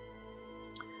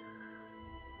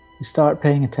 You start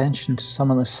paying attention to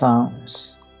some of the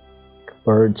sounds, like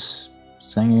birds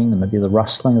singing, and maybe the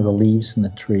rustling of the leaves in the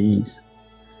trees.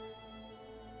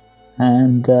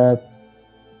 And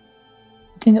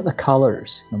looking at the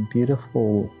colors,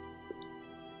 beautiful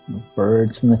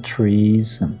birds in the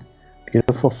trees and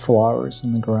beautiful flowers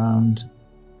in the ground,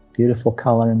 beautiful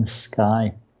color in the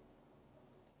sky.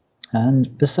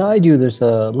 And beside you, there's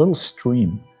a little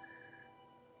stream,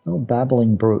 a little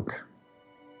babbling brook.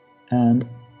 And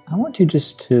I want you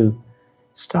just to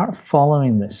start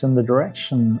following this in the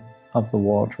direction of the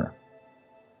water.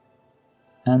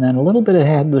 And then a little bit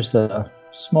ahead, there's a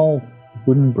small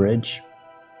wooden bridge.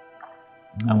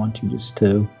 I want you just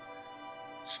to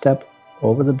step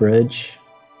over the bridge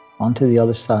onto the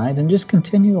other side and just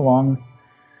continue along,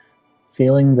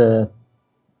 feeling the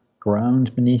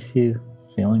ground beneath you,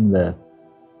 feeling the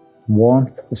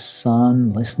warmth of the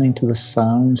sun, listening to the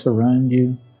sounds around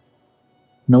you,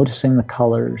 noticing the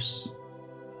colors,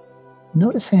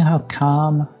 noticing how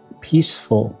calm,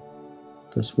 peaceful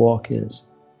this walk is.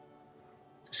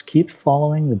 Just keep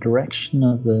following the direction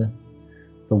of the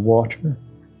water.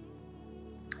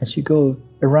 As you go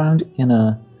around in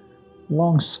a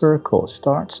long circle, it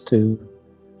starts to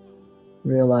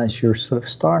realize you're sort of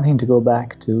starting to go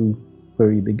back to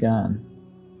where you began.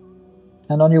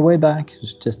 And on your way back,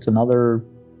 there's just another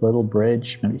little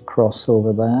bridge, maybe cross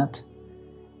over that.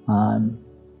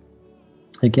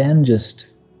 Again, just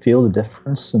feel the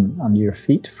difference under your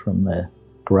feet from the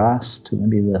grass to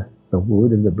maybe the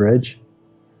wood of the bridge.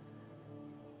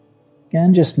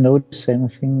 Again, just notice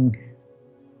anything,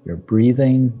 your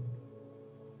breathing,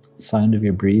 sound of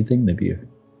your breathing. Maybe you're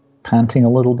panting a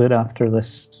little bit after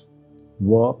this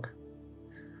walk.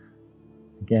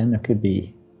 Again, there could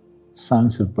be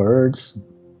sounds of birds,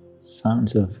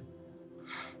 sounds of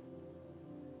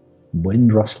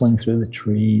wind rustling through the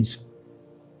trees.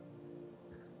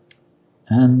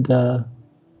 And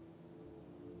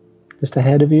just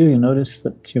ahead of you, you notice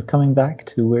that you're coming back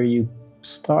to where you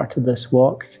started this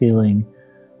walk, feeling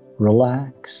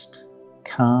relaxed,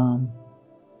 calm,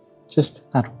 just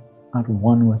at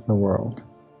one with the world.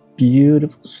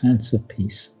 Beautiful sense of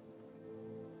peace.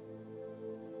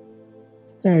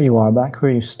 There you are, back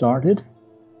where you started.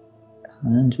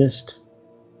 And just,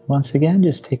 once again,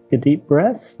 just take a deep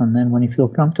breath, and then when you feel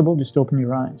comfortable, just open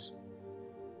your eyes.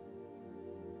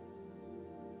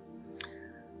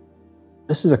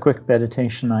 This is a quick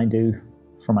meditation I do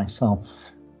for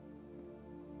myself.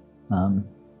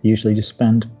 Usually just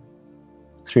spend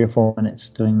 3 or 4 minutes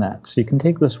doing that. So you can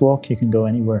take this walk, you can go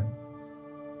anywhere.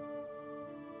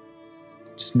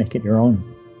 Just make it your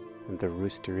own. And the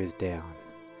rooster is down.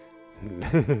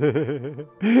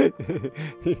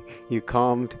 You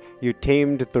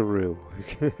tamed the Roo.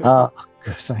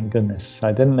 Thank goodness.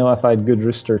 I didn't know if I had good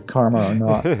rooster karma or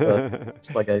not, but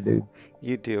it's like I do.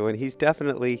 You do, and he's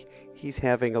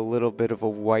having a little bit of a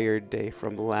wired day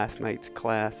from last night's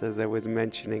class, as I was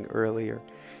mentioning earlier.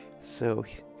 So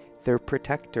they're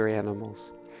protector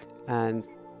animals. And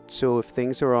so if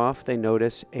things are off, they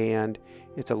notice, and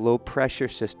it's a low pressure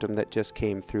system that just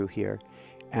came through here.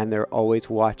 And they're always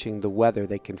watching the weather.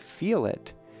 They can feel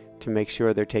it to make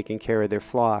sure they're taking care of their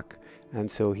flock. And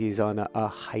so he's on a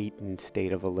heightened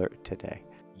state of alert today.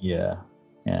 Yeah.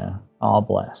 Oh,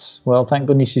 bless. Well, thank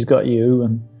goodness he's got you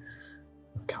and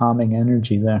calming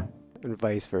energy there. And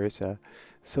vice versa.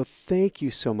 So thank you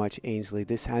so much, Ainslie.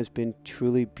 This has been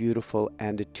truly beautiful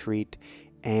and a treat.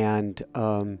 And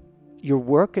your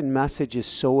work and message is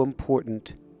so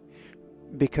important,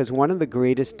 because one of the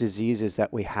greatest diseases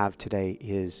that we have today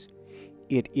is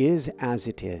it is as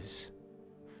it is.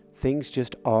 Things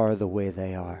just are the way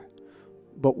they are.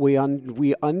 But we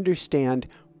understand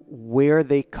where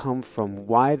they come from,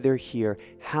 why they're here,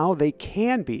 how they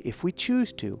can be, if we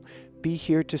choose to, be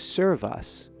here to serve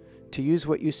us. To use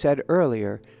what you said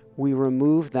earlier, we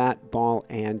remove that ball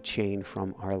and chain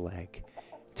from our leg.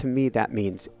 To me, that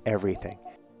means everything.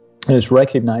 And it's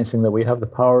recognizing that we have the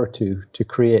power to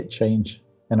create change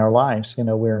in our lives.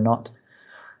 We're not,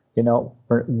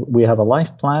 we have a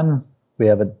life plan, we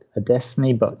have a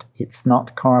destiny, but it's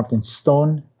not carved in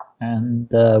stone. And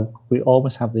we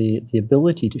always have the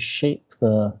ability to shape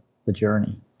the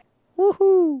journey.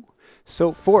 Woohoo!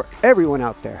 So for everyone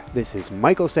out there, this is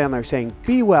Michael Sandler saying,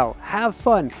 be well, have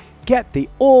fun, get the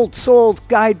Old Souls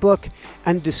Guidebook,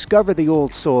 and discover the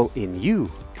old soul in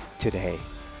you today.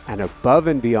 And above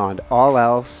and beyond all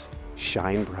else,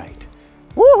 shine bright.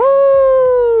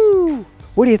 Woohoo!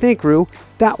 What do you think, Roo?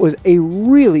 That was a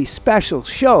really special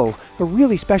show, a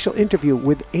really special interview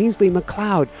with Ainslie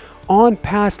MacLeod on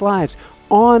past lives,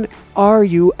 on Are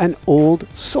You an Old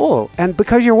Soul? And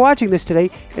because you're watching this today,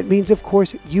 it means, of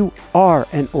course, you are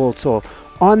an old soul.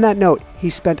 On that note, he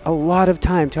spent a lot of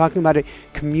time talking about it,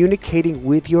 communicating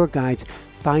with your guides,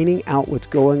 finding out what's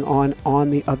going on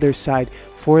the other side.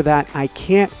 For that, I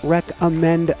can't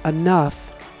recommend enough.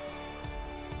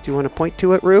 Do you want to point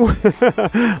to it, Roo?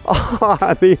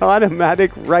 The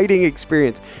automatic writing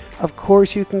experience. Of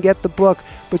course, you can get the book,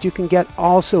 but you can get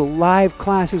also live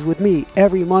classes with me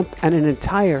every month and an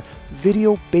entire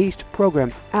video-based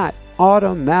program at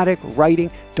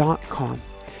automaticwriting.com.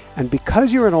 And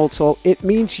because you're an old soul, it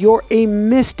means you're a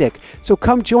mystic. So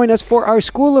come join us for our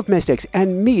School of Mystics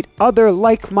and meet other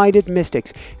like-minded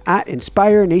mystics at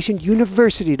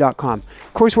InspireNationUniversity.com.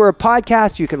 Of course, we're a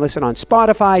podcast. You can listen on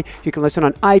Spotify. You can listen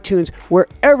on iTunes,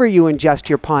 wherever you ingest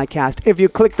your podcast. If you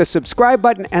click the subscribe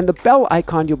button and the bell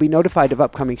icon, you'll be notified of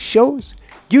upcoming shows,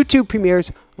 YouTube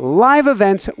premieres, live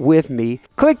events with me.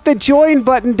 Click the join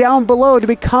button down below to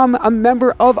become a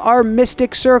member of our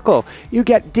Mystic Circle. You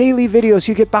get daily videos,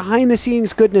 you get behind the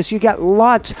scenes goodness, you get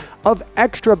lots of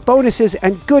extra bonuses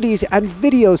and goodies and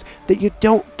videos that you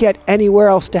don't get anywhere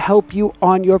else to help you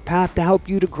on your path, to help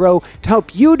you to grow, to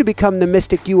help you to become the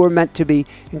mystic you were meant to be,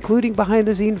 including behind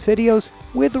the scenes videos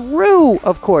with Roo,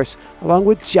 of course, along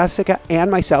with Jessica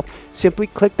and myself. Simply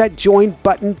click that join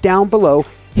button down below.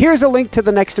 Here's a link to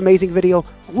the next amazing video.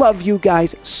 Love you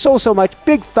guys so much.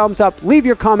 Big thumbs up. Leave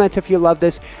your comments if you love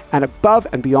this. And above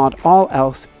and beyond all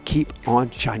else, keep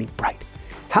on shining bright.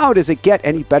 How does it get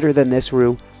any better than this,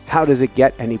 Roo? How does it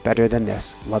get any better than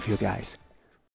this? Love you guys.